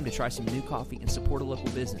time to try some new coffee and support a local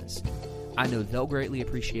business. I know they'll greatly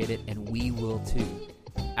appreciate it, and we will too.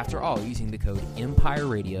 After all, using the code Empire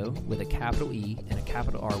Radio with a capital E and a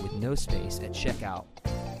capital R with no space at checkout,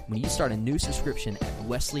 when you start a new subscription at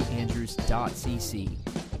wesleyandrews.cc,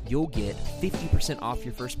 you'll get 50% off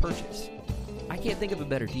your first purchase. I can't think of a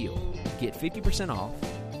better deal. Get 50% off,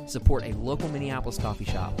 support a local Minneapolis coffee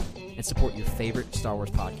shop, and support your favorite Star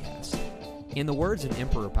Wars podcast. In the words of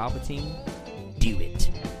Emperor Palpatine, do it.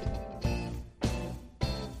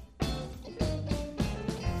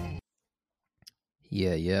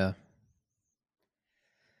 Yeah.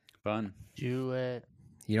 Fun. Do it.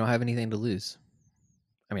 You don't have anything to lose.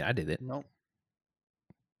 I mean, I did it, Nope.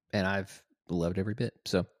 and I've loved every bit.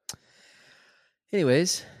 So,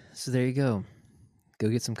 anyways, so there you go. Go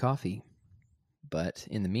get some coffee. But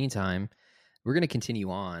in the meantime, we're going to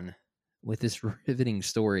continue on with this riveting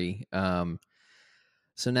story. So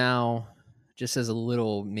now, just as a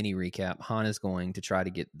little mini recap, Han is going to try to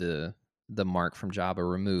get the mark from Jabba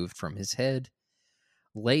removed from his head.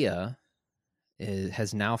 Leia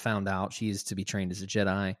has now found out she is to be trained as a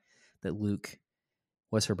Jedi, that Luke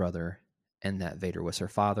was her brother, and that Vader was her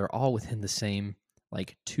father, all within the same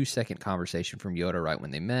 2-second conversation from Yoda right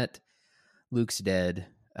when they met. Luke's dead.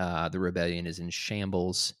 The rebellion is in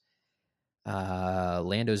shambles.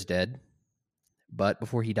 Lando's dead. But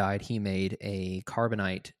before he died, he made a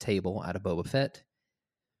carbonite table out of Boba Fett.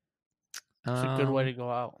 It's a good way to go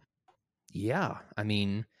out. Yeah. I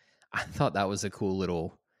mean, I thought that was a really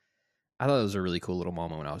cool little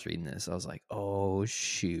moment when I was reading this. I was like, oh,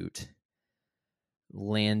 shoot.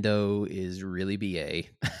 Lando is really BA.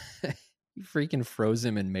 You freaking froze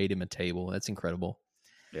him and made him a table. That's incredible.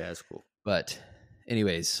 Yeah, that's cool. But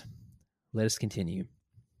anyways, let us continue.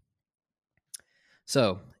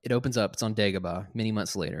 So it opens up. It's on Dagobah many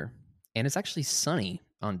months later. And it's actually sunny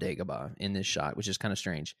on Dagobah in this shot, which is kind of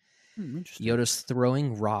strange. Interesting. Yoda's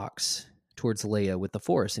throwing rocks towards Leia with the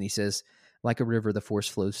Force. And he says, like a river, the Force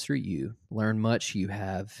flows through you. Learn much you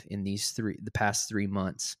have in the past 3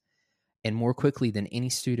 months, and more quickly than any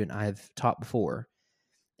student I have taught before.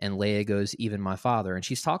 And Leia goes, even my father. And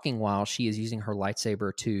she's talking while she is using her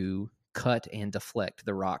lightsaber to cut and deflect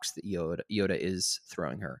the rocks that Yoda is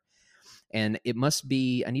throwing her. And it must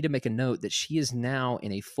be, I need to make a note that she is now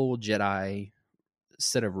in a full Jedi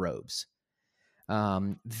set of robes.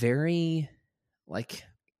 Very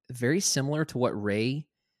similar to what Rey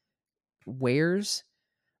wears,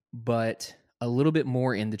 but a little bit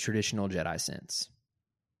more in the traditional Jedi sense.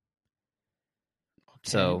 Okay.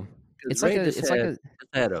 So it's Rey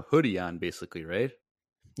had a hoodie on, basically, right?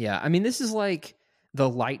 Yeah, I mean, this is like the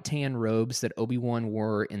light tan robes that Obi-Wan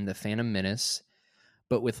wore in the Phantom Menace,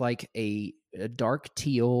 but with a dark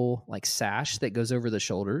teal sash that goes over the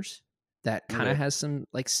shoulders that kind of has some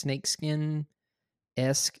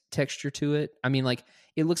snakeskin-esque texture to it. I mean,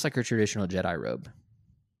 it looks like her traditional Jedi robe,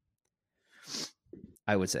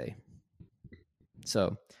 I would say.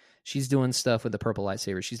 So she's doing stuff with the purple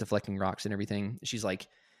lightsaber. She's deflecting rocks and everything. She's like,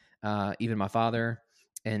 even my father.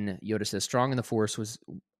 And Yoda says, strong was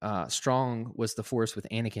the Force with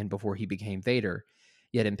Anakin before he became Vader.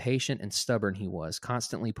 Yet impatient and stubborn he was,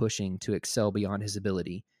 constantly pushing to excel beyond his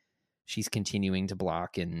ability. She's continuing to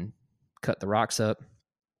block and cut the rocks up.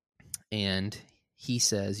 And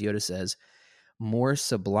Yoda says, more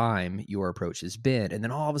sublime your approach has been. And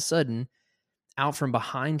then all of a sudden, out from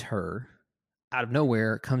behind her, out of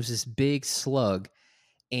nowhere, comes this big slug.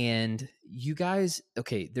 And you guys,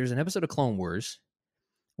 okay, there's an episode of Clone Wars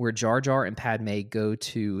where Jar Jar and Padme go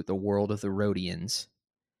to the world of the Rodians.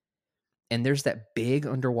 And there's that big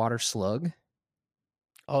underwater slug.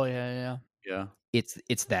 Oh, yeah. Yeah.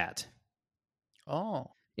 It's that.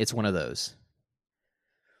 Oh. It's one of those.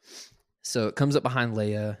 So it comes up behind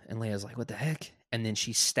Leia, and Leia's like, what the heck? And then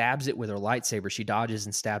she stabs it with her lightsaber. She dodges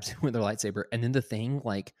and stabs it with her lightsaber. And then the thing,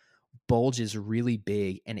 bulges really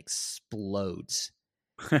big and explodes.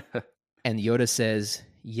 And Yoda says,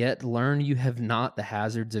 yet learn you have not the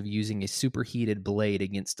hazards of using a superheated blade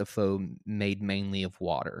against a foe made mainly of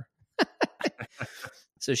water.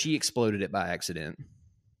 So she exploded it by accident.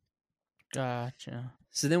 Gotcha.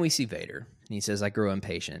 So then we see Vader, and he says, I grow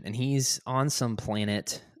impatient. And he's on some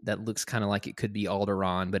planet that looks kind of like it could be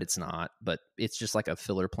Alderaan, but it's not. But it's just like a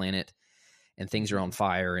filler planet, and things are on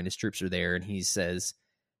fire, and his troops are there. And he says,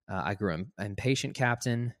 I grew impatient,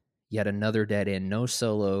 Captain. Yet another dead end, no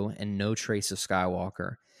Solo, and no trace of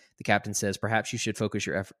Skywalker. The captain says, perhaps you should focus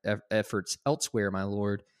your efforts elsewhere, my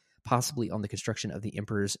lord, possibly on the construction of the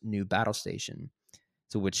Emperor's new battle station.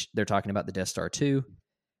 To which they're talking about the Death Star 2.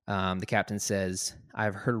 The captain says,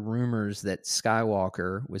 I've heard rumors that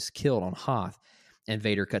Skywalker was killed on Hoth. And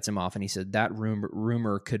Vader cuts him off, and he said, that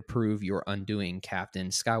rumor could prove your undoing, Captain.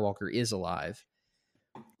 Skywalker is alive.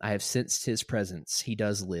 I have sensed his presence. He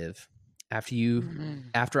does live.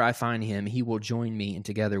 After I find him, he will join me, and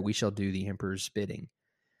together we shall do the Emperor's bidding.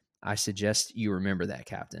 I suggest you remember that,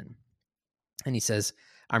 Captain. And he says,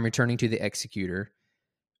 I'm returning to the Executor.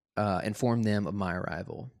 Inform them of my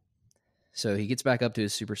arrival. So he gets back up to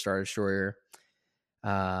his Super Star Destroyer,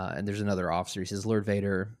 and there's another officer. He says, Lord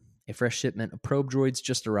Vader, a fresh shipment of probe droids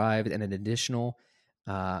just arrived, and additional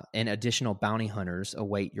bounty hunters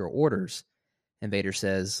await your orders. And Vader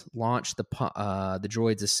says, launch the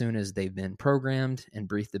droids as soon as they've been programmed, and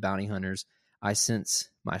brief the bounty hunters. I sense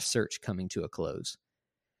my search coming to a close.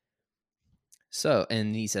 So,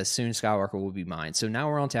 and he says, soon Skywalker will be mine. So now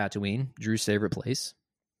we're on Tatooine, Drew's favorite place.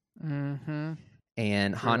 Mm-hmm.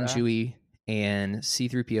 And Han and Chewie and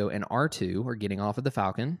C-3PO and R2 are getting off of the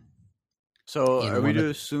Falcon. So are we to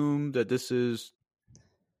assume that this is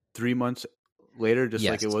 3 months later, just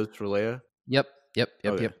like it was for Leia? Yep.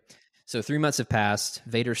 So 3 months have passed.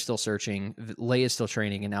 Vader's still searching. Leia's still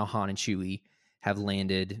training. And now Han and Chewie have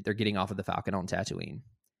landed. They're getting off of the Falcon on Tatooine.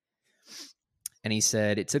 And he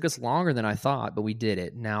said, it took us longer than I thought, but we did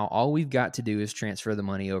it. Now all we've got to do is transfer the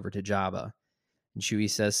money over to Jabba. And Chewie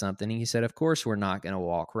says something. He said, of course we're not going to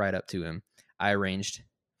walk right up to him. I arranged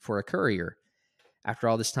for a courier. After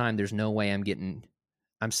all this time, there's no way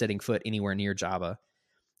I'm setting foot anywhere near Jabba.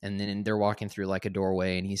 And then they're walking through like a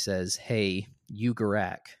doorway, and he says, hey, you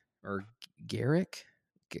Garak, or Garrick?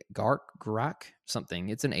 Garak? Something.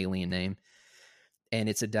 It's an alien name. And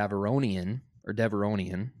it's a Devaronian.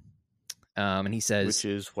 And he says... Which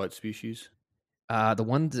is what species? The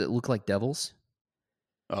ones that look like devils.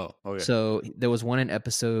 Oh, okay. So there was one in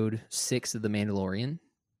episode 6 of The Mandalorian.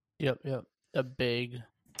 Yep. A big,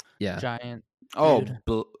 giant. Oh,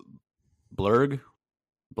 Blurg?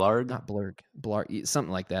 Blarg? Not Blarg,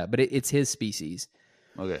 something like that. But it's his species.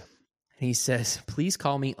 Okay. And he says, please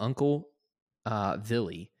call me Uncle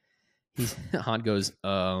Villy. Han goes,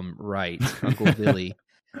 right, Uncle Villy.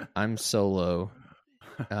 I'm Solo.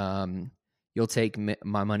 You'll take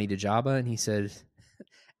my money to Jabba? And he said,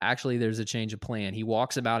 actually, there's a change of plan. He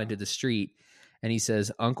walks about into the street, and he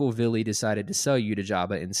says, Uncle Villy decided to sell you to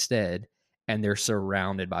Jabba instead, and they're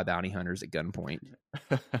surrounded by bounty hunters at gunpoint.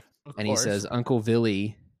 And he says, Uncle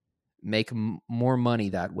Villy, make more money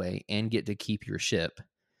that way and get to keep your ship.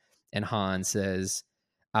 And Han says,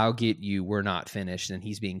 I'll get you. We're not finished. And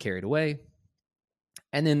he's being carried away.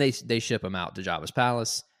 And then they ship him out to Jabba's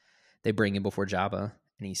palace. They bring him before Jabba,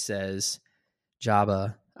 and he says,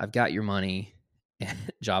 Jabba, I've got your money. And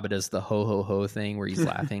Jabba does the ho, ho, ho thing where he's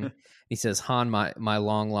laughing. He says, Han, my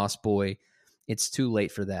long-lost boy, it's too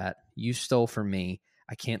late for that. You stole from me.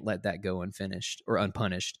 I can't let that go unfinished or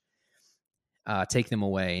unpunished. Take them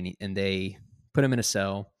away. And they put him in a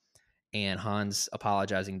cell, and Han's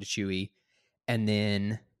apologizing to Chewie. And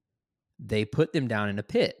then they put them down in a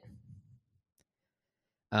pit.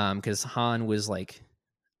 Because Han was like,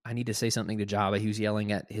 I need to say something to Jabba. He was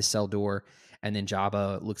yelling at his cell door. And then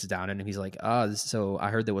Jabba looks down at him. He's like, so I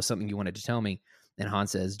heard there was something you wanted to tell me. And Han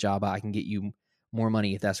says, Jabba, I can get you more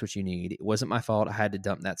money if that's what you need. It wasn't my fault. I had to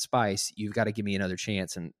dump that spice. You've got to give me another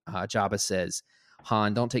chance. And Jabba says,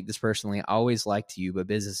 Han, don't take this personally. I always liked you, but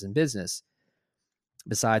business and business.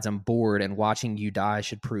 Besides, I'm bored, and watching you die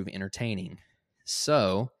should prove entertaining.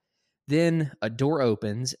 So then a door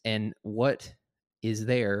opens, and what is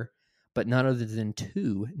there but none other than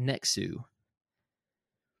 2 Nexu.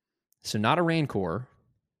 So not a Rancor,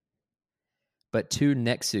 but 2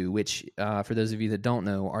 Nexu, which, for those of you that don't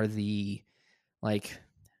know, are the like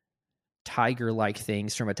tiger-like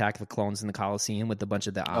things from Attack of the Clones in the Colosseum with a bunch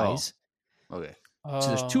of the eyes. Okay. So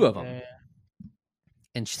there's 2 of them. Okay.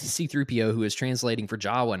 And C-3PO, who is translating for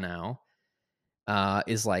Jawa now,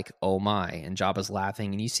 is like, oh my. And Jabba's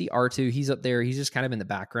laughing. And you see R2, he's up there. He's just kind of in the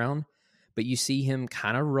background. But you see him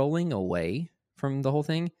kind of rolling away from the whole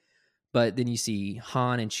thing. But then you see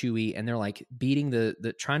Han and Chewie, and they're like beating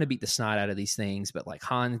trying to beat the snot out of these things. But like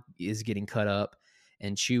Han is getting cut up,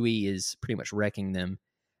 and Chewie is pretty much wrecking them.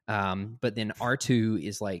 But then R2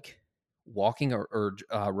 is like walking or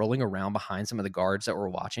rolling around behind some of the guards that were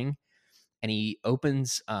watching. And he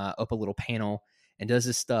opens up a little panel and does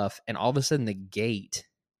his stuff. And all of a sudden the gate,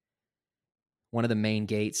 one of the main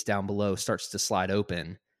gates down below, starts to slide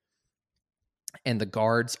open. And the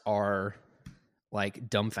guards are like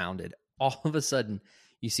dumbfounded. All of a sudden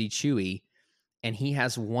you see Chewie, and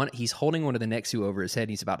he's holding one of the Nexu over his head,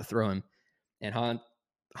 and he's about to throw him. And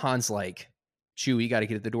Han's like, Chewie, you got to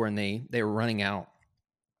get at the door. And they were running out.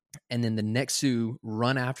 And then the Nexu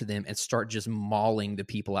run after them and start just mauling the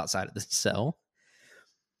people outside of the cell.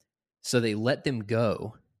 So they let them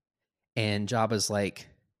go. And Jabba's like,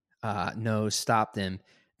 no, stop them.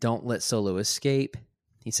 Don't let Solo escape.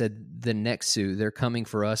 He said, the Nexu, they're coming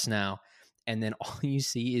for us now. And then all you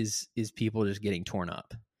see is people just getting torn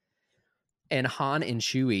up. And Han and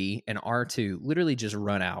Chewie and R2 literally just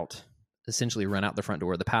essentially run out the front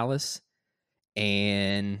door of the palace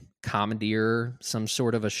and commandeer some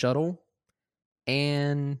sort of a shuttle.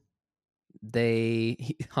 And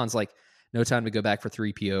Han's like, no time to go back for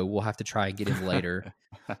 3PO. We'll have to try and get him later.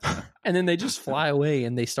 And then they just fly away,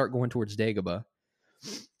 and they start going towards Dagobah.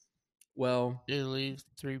 Well, Did you leave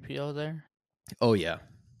 3PO there? oh yeah.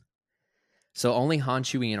 So only Han,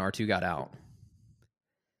 Chewie, and R2 got out.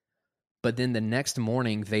 But then the next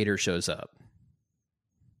morning, Vader shows up,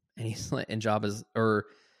 and he's like, and Jabba's or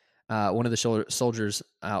one of the soldiers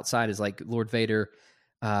outside is like, Lord Vader,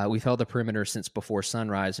 we've held the perimeter since before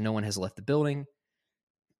sunrise. No one has left the building.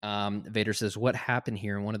 Vader says, "What happened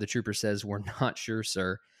here?" And one of the troopers says, "We're not sure,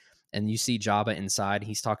 sir." And you see Jabba inside.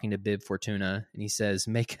 He's talking to Bib Fortuna, and he says,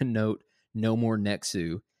 "Make a note: no more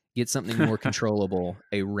Nexu. Get something more controllable,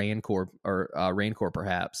 a Rancor or Rancor,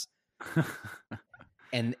 perhaps."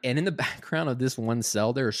 And in the background of this one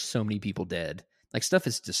cell, there are so many people dead. Like, stuff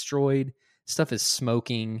is destroyed, stuff is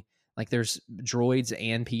smoking. Like, there's droids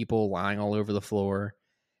and people lying all over the floor.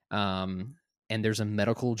 And there's a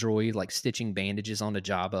medical droid like stitching bandages onto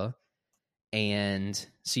Jabba, and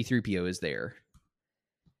C-3PO is there.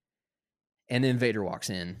 And then Vader walks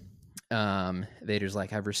in. Vader's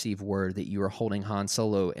like, "I've received word that you are holding Han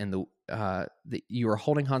Solo and the Wookiee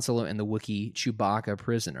Chewbacca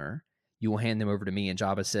prisoner. You will hand them over to me." And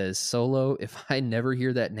Jabba says, "Solo, if I never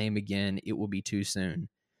hear that name again, it will be too soon.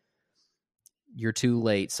 You're too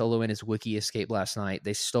late. Solo and his Wookiee escaped last night.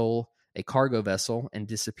 They stole a cargo vessel and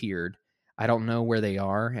disappeared. I don't know where they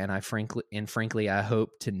are, and frankly, I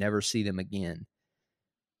hope to never see them again."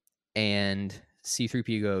 And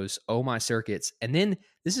C-3PO goes, "Oh my circuits!" And then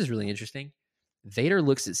this is really interesting. Vader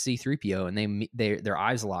looks at C-3PO, and their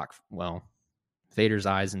eyes lock. Well, Vader's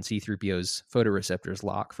eyes and C-3PO's photoreceptors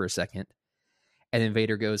lock for a second. And then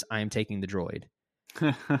Vader goes, "I am taking the droid."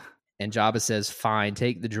 And Jabba says, "Fine,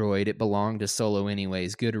 take the droid. It belonged to Solo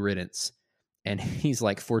anyways. Good riddance." And he's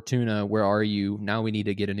like, "Fortuna, where are you? Now we need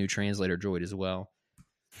to get a new translator droid as well."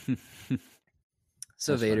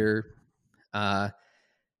 So That's Vader,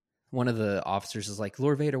 one of the officers is like,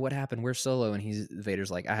 "Lord Vader, what happened? Where's Solo?" And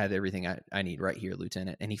Vader's like, "I have everything I need right here,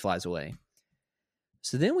 Lieutenant." And he flies away.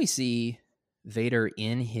 So then we see Vader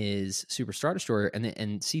in his Super Star Destroyer,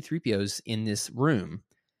 and C-3PO's in this room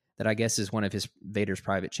that I guess is one of Vader's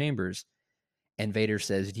private chambers. And Vader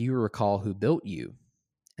says, "Do you recall who built you?"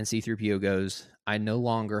 And C-3PO goes, "I no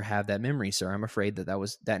longer have that memory, sir. I'm afraid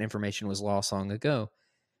that information was lost long ago."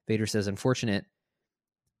 Vader says, "Unfortunate,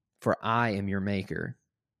 for I am your maker.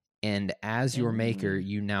 And as your maker,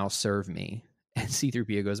 you now serve me." And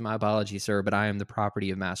C-3PO goes, "My apologies, sir, but I am the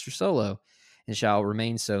property of Master Solo and shall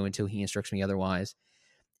remain so until he instructs me otherwise."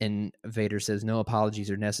 And Vader says, "No apologies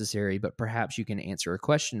are necessary, but perhaps you can answer a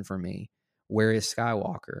question for me. Where is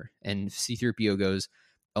Skywalker?" And C-3PO goes,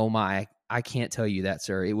 "Oh my, I can't tell you that,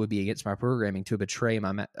 sir. It would be against my programming to betray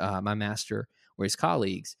my master or his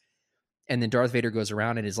colleagues." And then Darth Vader goes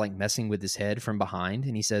around and is like messing with his head from behind.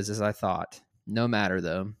 And he says, "As I thought, no matter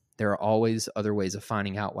though, there are always other ways of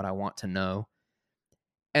finding out what I want to know."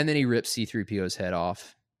 And then he rips C-3PO's head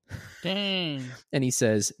off. Dang. And he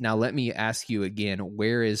says, "Now let me ask you again,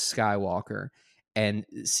 where is Skywalker?" And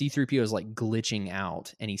C-3PO is like glitching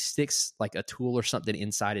out, and he sticks like a tool or something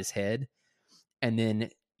inside his head. And then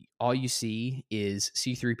all you see is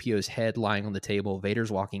C-3PO's head lying on the table.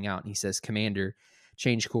 Vader's walking out, and he says, "Commander,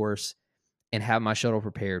 change course and have my shuttle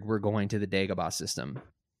prepared. We're going to the Dagobah system."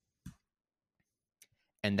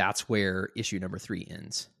 And that's where issue number 3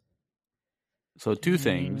 ends. So 2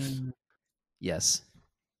 things. Yes.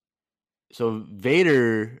 So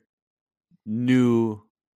Vader knew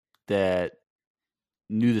the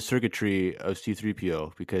circuitry of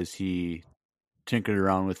C-3PO because he tinkered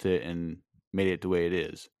around with it and made it the way it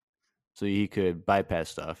is, so he could bypass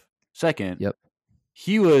stuff. Second, Yep.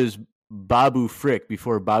 he was Babu Frick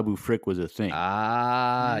before Babu Frick was a thing.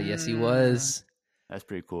 Yes, he was. That's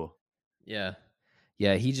pretty cool. Yeah.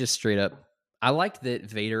 Yeah, he just straight up. I liked that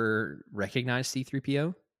Vader recognized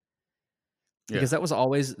C-3PO because that was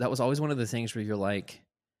always one of the things where you're like,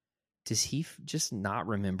 does he just not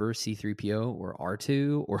remember C-3PO or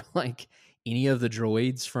R2 or like any of the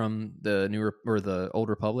droids from the newer or the Old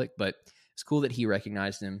Republic? But it's cool that he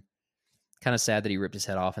recognized him. Kind of sad that he ripped his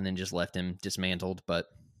head off and then just left him dismantled. But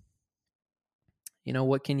you know,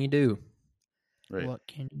 what can you do? Right. What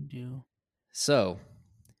can you do? So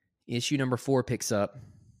issue number 4 picks up.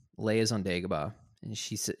 Leia's on Dagobah, and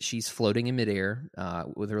she's floating in midair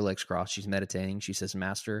with her legs crossed. She's meditating. She says,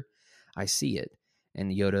 "Master, I see it."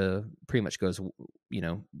 And Yoda pretty much goes, "You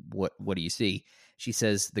know, what do you see?" She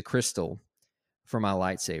says, "The crystal for my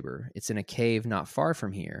lightsaber. It's in a cave not far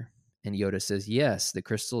from here." And Yoda says, "Yes, the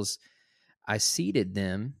crystals. I seeded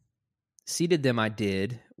them. I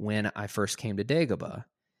did when I first came to Dagobah.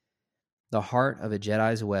 The heart of a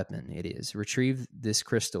Jedi's weapon it is. Retrieve this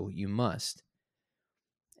crystal. You must."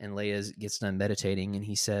 And Leia gets done meditating, and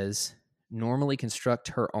he says, "Normally construct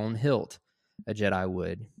her own hilt, a Jedi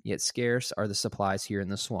would, yet scarce are the supplies here in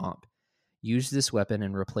the swamp. Use this weapon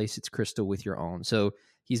and replace its crystal with your own. So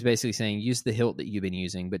he's basically saying, use the hilt that you've been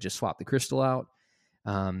using, but just swap the crystal out.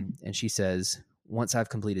 And she says, once I've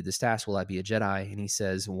completed this task, will I be a Jedi? And he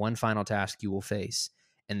says, one final task you will face,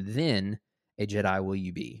 and then a Jedi will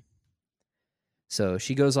you be. So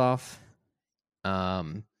she goes off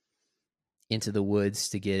into the woods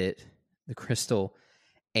to get it, the crystal,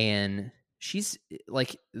 and she's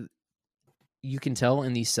like, you can tell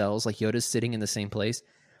in these cells, like Yoda's sitting in the same place,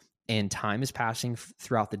 and time is passing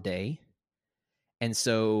throughout the day. And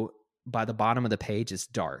so by the bottom of the page, it's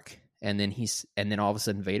dark. And then all of a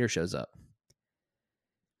sudden Vader shows up.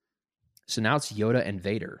 So now it's Yoda and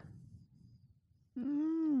Vader.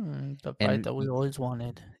 The fight that we always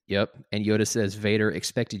wanted. Yep. And Yoda says, Vader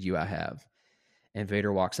expected you, I have. And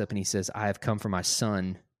Vader walks up and he says, I have come for my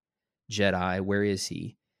son, Jedi. Where is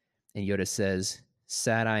he? And Yoda says,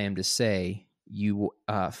 sad I am to say, you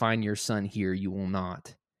find your son here, you will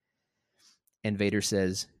not. And Vader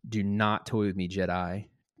says, do not toy with me, Jedi.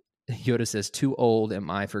 Yoda says, too old am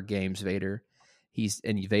I for games, Vader.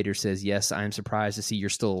 And Vader says, yes, I am surprised to see you're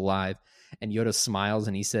still alive. And Yoda smiles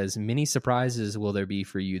and he says, many surprises will there be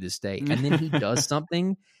for you this day. And then he does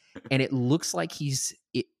something and it looks like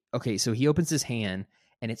okay, so he opens his hand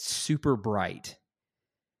and it's super bright,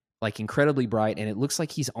 like incredibly bright. And it looks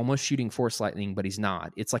like he's almost shooting force lightning, but he's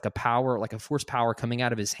not. It's like a force power coming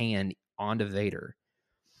out of his hand onto Vader.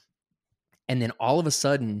 And then all of a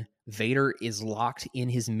sudden, Vader is locked in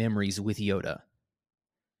his memories with Yoda.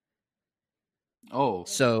 Oh.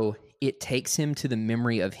 So it takes him to the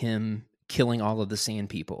memory of him killing all of the sand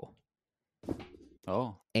people.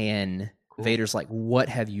 Oh. And Cool. Vader's like, what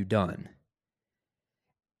have you done?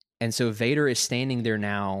 And so Vader is standing there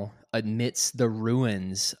now amidst the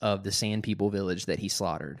ruins of the Sand People village that he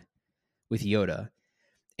slaughtered with Yoda.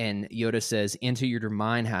 And Yoda says, into your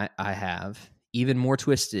mind I have. Even more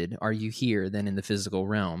twisted are you here than in the physical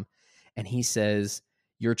realm. And he says,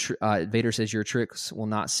 Vader says, your tricks will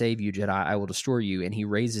not save you, Jedi. I will destroy you. And he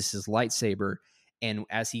raises his lightsaber. And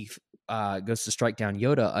as he goes to strike down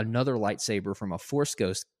Yoda, another lightsaber from a Force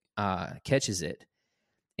Ghost catches it.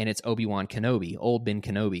 And it's Obi-Wan Kenobi, old Ben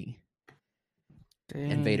Kenobi.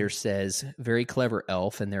 Dang. And Vader says, very clever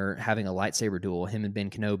elf. And they're having a lightsaber duel, him and Ben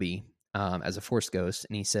Kenobi, as a Force Ghost.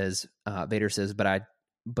 And he says, Vader says,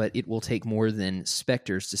 but it will take more than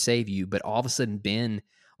specters to save you. But all of a sudden, Ben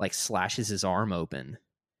like slashes his arm open.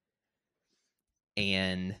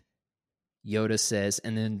 And Yoda says,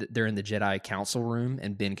 and then they're in the Jedi Council room,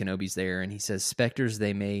 and Ben Kenobi's there, and he says, specters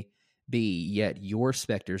they may be, yet your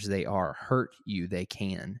specters they are. Hurt you they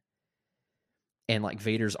can. And like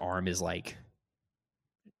Vader's arm is like,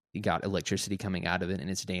 he got electricity coming out of it, and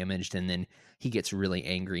it's damaged. And then he gets really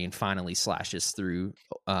angry and finally slashes through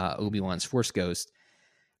Obi-Wan's Force Ghost.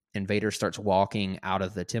 And Vader starts walking out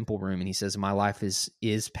of the temple room, and he says, my life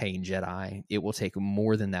is pain, Jedi. It will take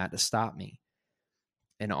more than that to stop me.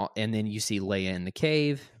 And then you see Leia in the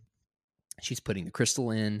cave. She's putting the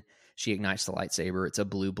crystal in. She ignites the lightsaber. It's a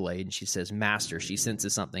blue blade. And she says, Master. She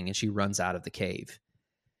senses something, and she runs out of the cave.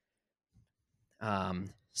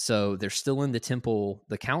 So they're still in the temple,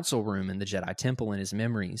 the council room in the Jedi temple in his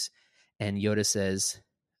memories. And Yoda says,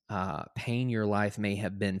 pain your life may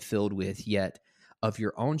have been filled with, yet of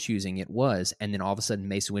your own choosing it was. And then all of a sudden,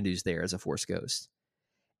 Mace Windu's there as a Force Ghost.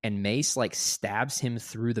 And Mace like stabs him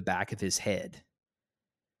through the back of his head.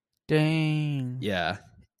 Dang. Yeah.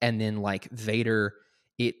 And then like Vader,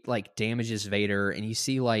 it like damages Vader, and you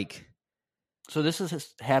see like, so this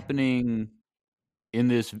is happening in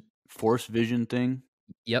this Force vision thing.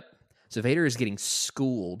 Yep. So Vader is getting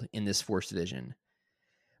schooled in this Force vision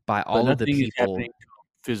by all of the people. Is happening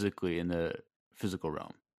physically in the physical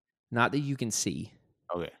realm. Not that you can see.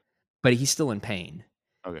 Okay. But he's still in pain.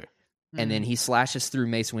 Okay. And then he slashes through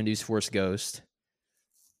Mace Windu's Force Ghost.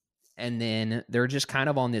 And then they're just kind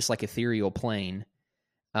of on this like ethereal plane.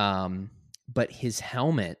 But his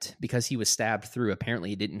helmet, because he was stabbed through,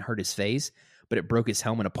 apparently it didn't hurt his face, but it broke his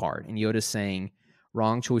helmet apart. And Yoda's saying,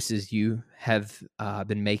 wrong choices you have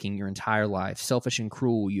been making your entire life. Selfish and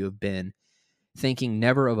cruel you have been. Thinking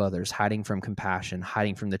never of others, hiding from compassion,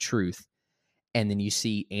 hiding from the truth. And then you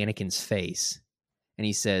see Anakin's face. And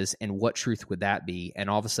he says, and what truth would that be? And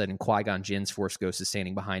all of a sudden, Qui-Gon Jinn's Force Ghost is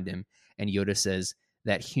standing behind him. And Yoda says,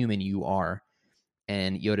 that human you are.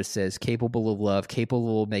 And Yoda says, capable of love,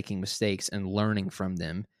 capable of making mistakes and learning from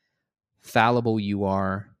them. Fallible you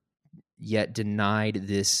are, yet denied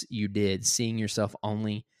this you did, seeing yourself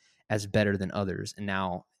only as better than others. And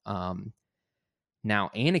now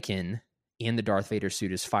Anakin in the Darth Vader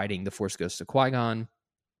suit is fighting the Force Ghost of Qui-Gon.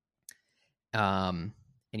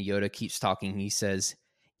 and Yoda keeps talking. He says,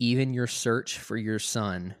 even your search for your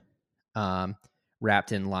son,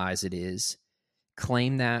 wrapped in lies it is.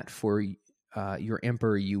 Claim that for your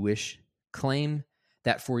emperor you wish. Claim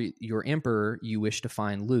that for your emperor you wish to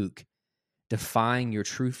find Luke, denying your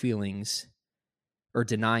true feelings,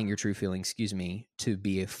 to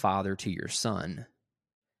be a father to your son.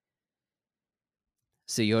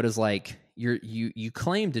 So Yoda's like, you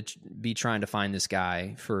claim to be trying to find this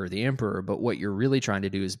guy for the emperor, but what you're really trying to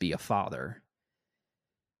do is be a father,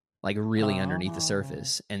 like really underneath the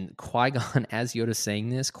surface. And Qui-Gon, as Yoda's saying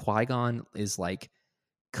this, Qui-Gon is like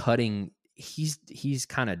cutting. He's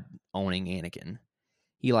kind of owning Anakin.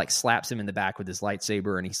 He like slaps him in the back with his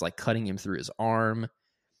lightsaber, and he's like cutting him through his arm.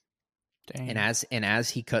 Dang. And as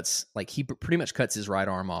he cuts, like he pretty much cuts his right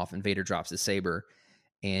arm off, and Vader drops his saber.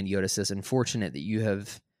 And Yoda says, unfortunate that you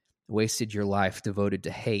have wasted your life devoted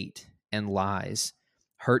to hate and lies,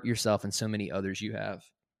 hurt yourself and so many others you have.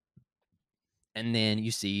 And then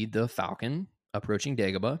you see the Falcon approaching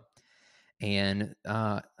Dagobah, and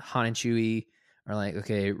Han and Chewie are like,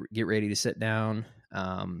 okay, get ready to sit down.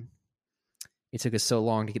 It took us so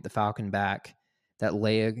long to get the Falcon back that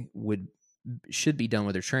Leia should be done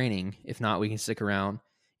with her training. If not, we can stick around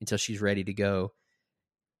until she's ready to go.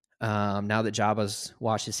 Now that Jabba's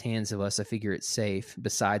washed his hands of us, I figure it's safe.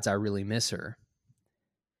 Besides, I really miss her.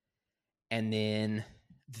 And then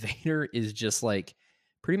Vader is just like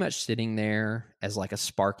pretty much sitting there as like a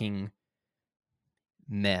sparking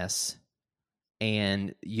mess.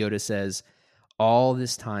 And Yoda says, all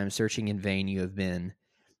this time searching in vain you have been.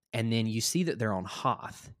 And then you see that they're on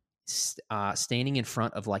Hoth, standing in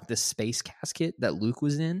front of like this space casket that Luke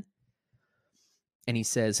was in. And he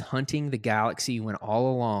says, hunting the galaxy when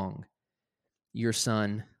all along your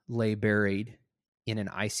son lay buried in an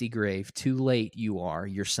icy grave. Too late you are.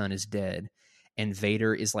 Your son is dead. And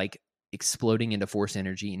Vader is like exploding into force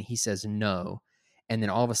energy. And he says, no. And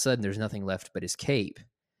then all of a sudden there's nothing left but his cape.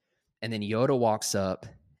 And then Yoda walks up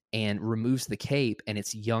and removes the cape. And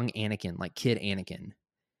it's young Anakin, like kid Anakin.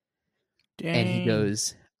 Dang. And he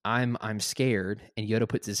goes, I'm scared. And Yoda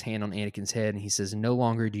puts his hand on Anakin's head and he says, no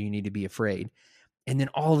longer do you need to be afraid. And then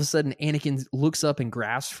all of a sudden, Anakin looks up and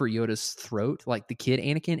grasps for Yoda's throat, like the kid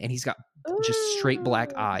Anakin, and he's got just straight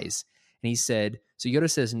black eyes. And he said, so Yoda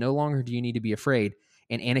says, no longer do you need to be afraid.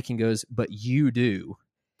 And Anakin goes, but you do.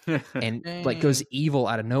 And like goes evil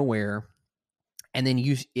out of nowhere. And then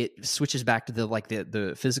it switches back to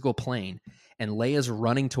the physical plane. And Leia's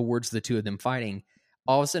running towards the two of them fighting.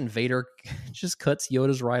 All of a sudden, Vader just cuts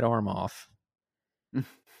Yoda's right arm off.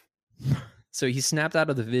 So he snapped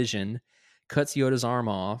out of the vision, cuts Yoda's arm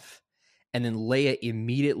off, and then Leia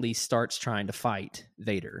immediately starts trying to fight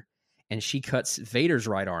Vader. And she cuts Vader's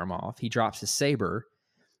right arm off. He drops his saber,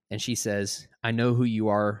 and she says, I know who you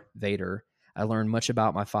are, Vader. I learned much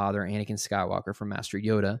about my father, Anakin Skywalker, from Master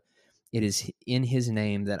Yoda. It is in his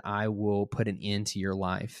name that I will put an end to your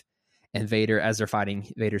life. And Vader, as they're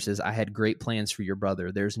fighting, Vader says, I had great plans for your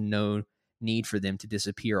brother. There's no need for them to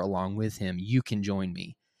disappear along with him. You can join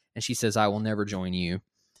me. And she says, I will never join you.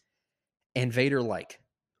 And Vader like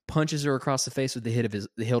punches her across the face with the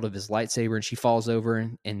hilt of his lightsaber, and she falls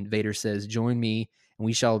over. And Vader says, "Join me, and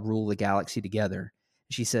we shall rule the galaxy together."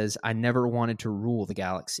 She says, "I never wanted to rule the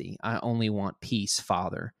galaxy. I only want peace,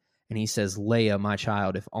 Father." And he says, "Leia, my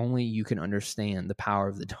child, if only you can understand the power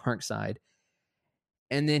of the dark side."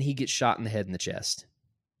 And then he gets shot in the head and the chest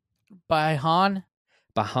by Han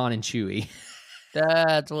and Chewie.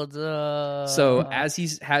 That's what's up. So as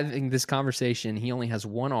he's having this conversation, he only has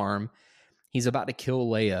one arm. He's about to kill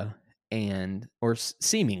Leia or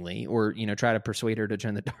seemingly, try to persuade her to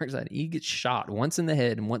turn the dark side. He gets shot once in the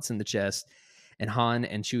head and once in the chest. And Han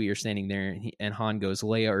and Chewie are standing there, and Han goes,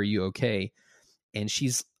 "Leia, are you okay?" And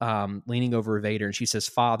she's leaning over Vader, and she says,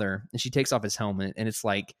 "Father." And she takes off his helmet, and it's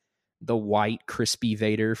like the white, crispy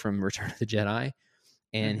Vader from Return of the Jedi.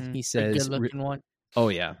 And he says, the good-looking one. Oh,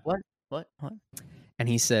 yeah. What? And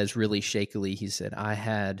he says really shakily, he said, "I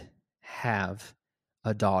have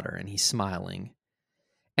a daughter," and he's smiling.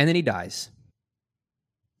 And then he dies.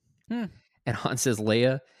 And Han says,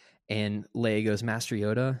 "Leia," and Leia goes, "Master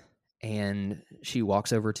Yoda." And she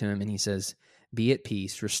walks over to him and he says, "Be at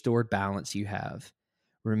peace, restored balance you have.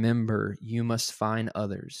 Remember, you must find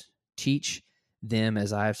others. Teach them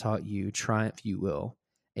as I have taught you. Triumph you will.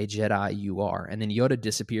 A Jedi you are." And then Yoda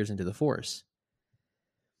disappears into the Force.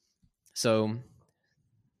 So,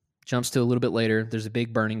 jumps to a little bit later. There's a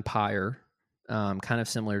big burning pyre, kind of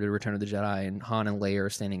similar to Return of the Jedi, and Han and Leia are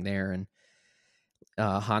standing there. And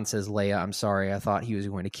Han says, "Leia, I'm sorry. I thought he was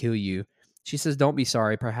going to kill you." She says, "Don't be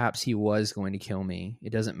sorry. Perhaps he was going to kill me. It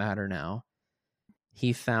doesn't matter now."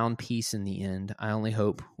 he found peace in the end. I only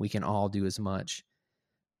hope we can all do as much.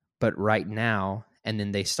 But right now, and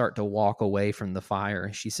then they start to walk away from the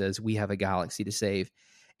fire. She says, we have a galaxy to save.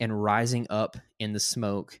 And rising up in the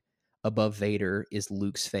smoke above Vader is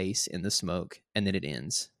Luke's face in the smoke. And then it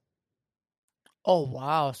ends. Oh,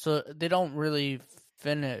 wow. So they don't really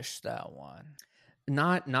finish that one.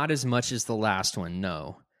 Not as much as the last one,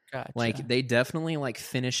 no. Gotcha. Like, they definitely, like,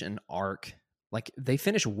 finish an arc. Like, they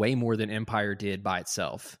finish way more than Empire did by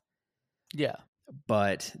itself. Yeah.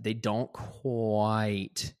 But they don't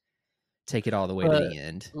quite take it all the way to the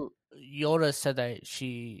end. Yoda said that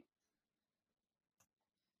she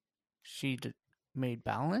made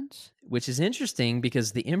balance, which is interesting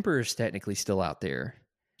because the Emperor's technically still out there.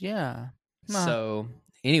 Yeah. So,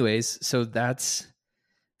 anyways, so that's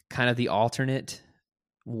kind of the alternate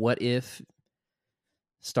what if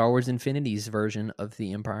Star Wars Infinity's version of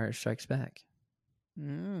The Empire Strikes Back.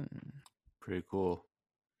 Pretty cool.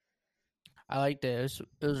 I liked it.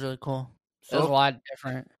 It was really cool. So, it was a lot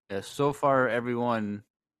different. Yeah, so far, everyone,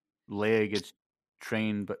 Leia gets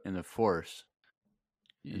trained in the Force.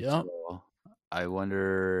 Yeah. So I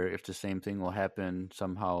wonder if the same thing will happen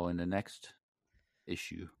somehow in the next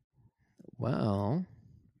issue. Well,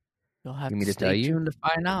 you'll have to stay tuned to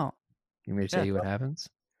find out. You want me to tell you what happens?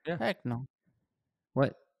 Yeah. Heck no.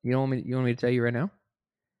 What? You want me to tell you right now?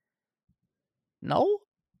 No.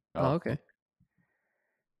 Oh, okay.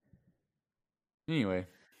 Anyway.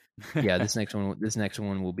 Yeah, this next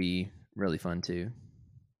one will be really fun too.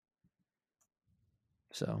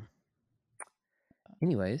 So,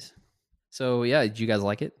 anyways, so yeah, did you guys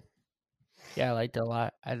like it? Yeah, I liked it a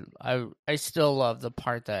lot. I still love the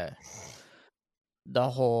part that the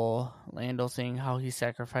whole Lando thing, how he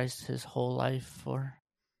sacrificed his whole life for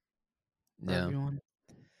everyone.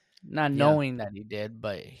 Not knowing that he did,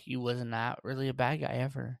 but he was not really a bad guy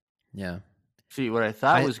ever. Yeah. See, what I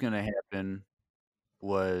thought was going to happen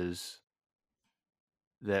was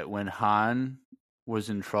that when Han was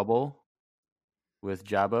in trouble with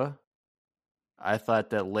Jabba, I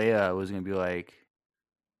thought that Leia was going to be like,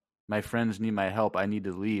 my friends need my help, I need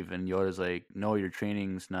to leave. And Yoda's like, no, your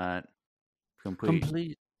training's not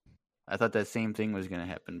complete. I thought that same thing was going to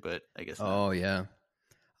happen, but I guess not. Oh, yeah.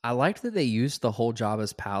 I liked that they used the whole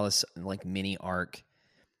Jabba's palace like mini arc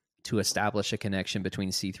to establish a connection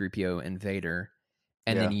between C-3PO and Vader,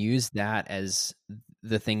 and then use that as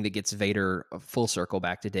the thing that gets Vader full circle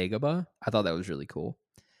back to Dagobah. I thought that was really cool.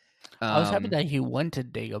 I was happy that he went to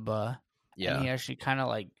Dagobah. Yeah. And he actually kind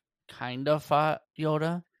of fought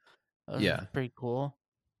Yoda. That was pretty cool.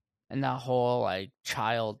 And that whole like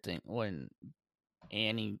child thing when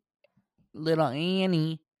little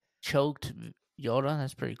Annie choked Yoda,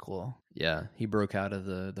 that's pretty cool. Yeah, he broke out of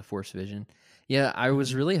the Force vision. Yeah, I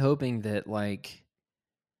was really hoping that, like,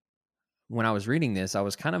 when I was reading this, I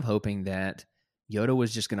was kind of hoping that Yoda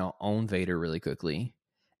was just going to own Vader really quickly,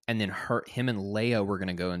 and then him and Leia were going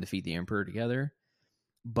to go and defeat the Emperor together.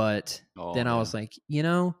 But then I was like,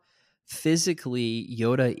 physically,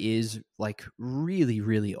 Yoda is, like, really,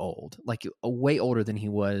 really old. Like, way older than he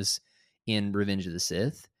was in Revenge of the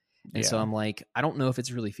Sith. And so I'm like, I don't know if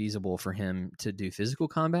it's really feasible for him to do physical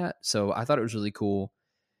combat. So I thought it was really cool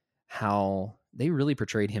how they really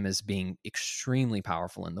portrayed him as being extremely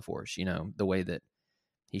powerful in the Force, the way that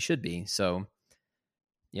he should be. So,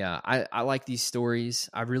 yeah, I like these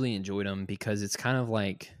stories. I really enjoyed them because it's kind of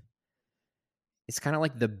like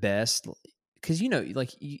the best. Because,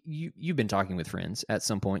 like you've been talking with friends at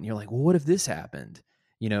some point and you're like, well, what if this happened?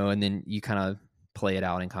 And then you kind of play it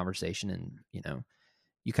out in conversation and,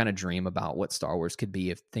 you kind of dream about what Star Wars could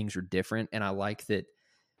be if things are different. And I like that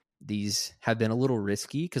these have been a little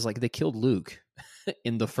risky because, like, they killed Luke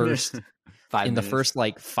in the first first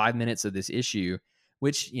like 5 minutes of this issue,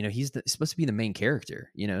 which he's supposed to be the main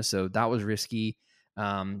character. So that was risky.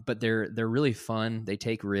 But they're really fun. They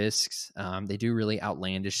take risks. They do really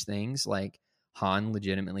outlandish things, like Han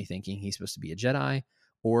legitimately thinking he's supposed to be a Jedi,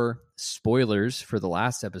 or spoilers for the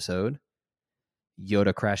last episode,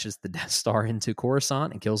 Yoda crashes the Death Star into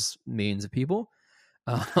Coruscant and kills millions of people.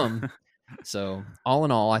 So all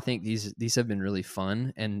in all, I think these have been really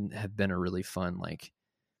fun and have been a really fun, like,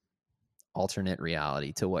 alternate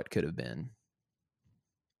reality to what could have been.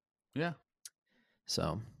 Yeah.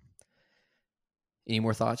 So, any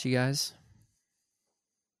more thoughts, you guys?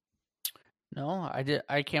 No,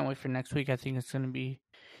 I can't wait for next week. I think it's going to be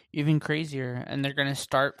even crazier, and they're going to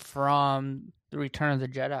start from the Return of the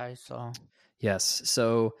Jedi. So. Yes.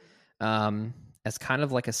 So, as kind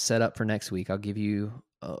of like a setup for next week, I'll give you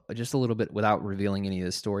just a little bit, without revealing any of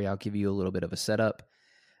the story, I'll give you a little bit of a setup.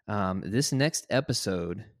 This next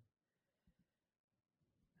episode,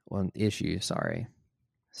 issue, sorry.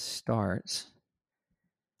 starts.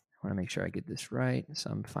 I want to make sure I get this right, so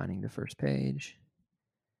I'm finding the first page.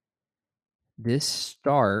 This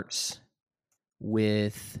starts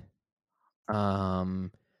with Leia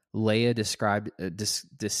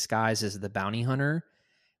disguised as the bounty hunter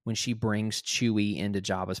when she brings Chewie into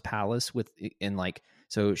Jabba's palace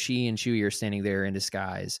so she and Chewie are standing there in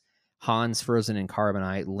disguise. Han's frozen in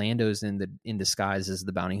carbonite. Lando's in disguise as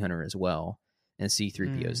the bounty hunter as well, and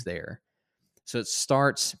C-3PO's there. So it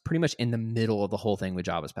starts pretty much in the middle of the whole thing with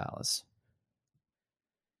Jabba's palace.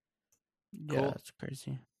 Yeah, Cool. that's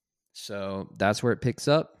crazy. So that's where it picks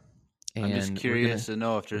up. And I'm just curious to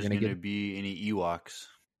know if there's going to get- be any Ewoks.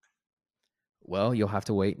 Well, you'll have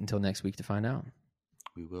to wait until next week to find out.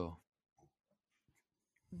 We will.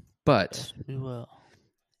 But Yes, we will.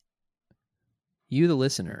 you, the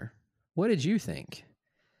listener, what did you think?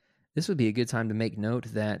 This would be a good time to make note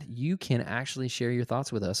that you can actually share your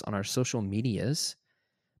thoughts with us on our social medias,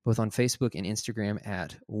 both on Facebook and Instagram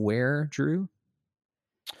at Where Drew.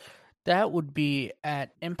 That would be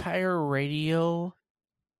at Empire Radio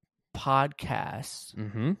Podcast,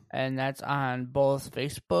 Mm-hmm. and that's on both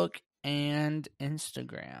Facebook and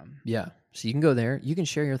Instagram. Yeah. So you can go there. You can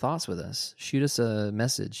share your thoughts with us. Shoot us a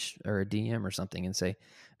message or a DM or something and say,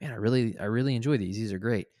 man, I really enjoy these. These are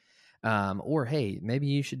great. Or, hey, maybe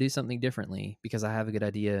you should do something differently because I have a good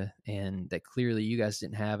idea and that clearly you guys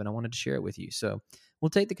didn't have and I wanted to share it with you. So we'll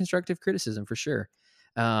take the constructive criticism for sure.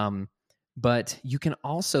 But you can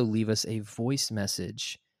also leave us a voice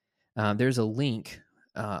message. There's a link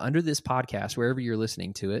under this podcast, wherever you're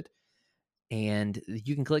listening to it. And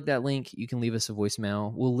you can click that link. You can leave us a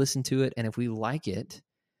voicemail. We'll listen to it. And if we like it,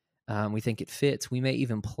 we think it fits, we may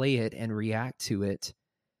even play it and react to it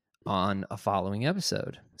on a following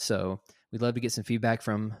episode. So we'd love to get some feedback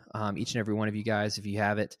from each and every one of you guys if you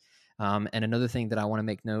have it. And another thing that I want to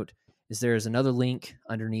make note is there's another link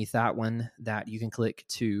underneath that one that you can click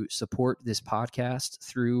to support this podcast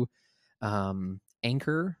through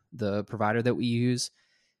Anchor, the provider that we use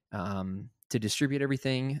to distribute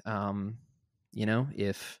everything.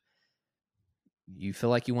 If you feel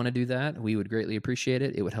like you want to do that, we would greatly appreciate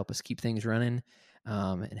it. It would help us keep things running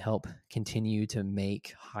and help continue to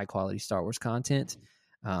make high quality Star Wars content.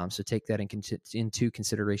 So take that into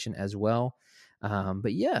consideration as well.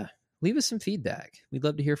 But yeah, leave us some feedback. We'd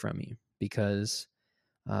love to hear from you because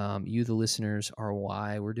you, the listeners, are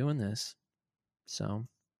why we're doing this. So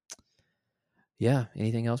yeah,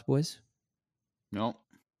 anything else, boys? Nope.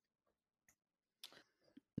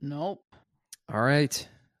 All right.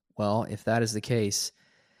 Well, if that is the case,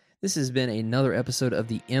 this has been another episode of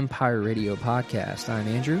the Empire Radio Podcast. I'm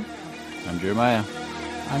Andrew. I'm Jeremiah.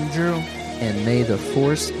 I'm Drew. And may the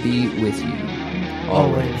Force be with you.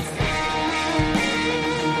 Always.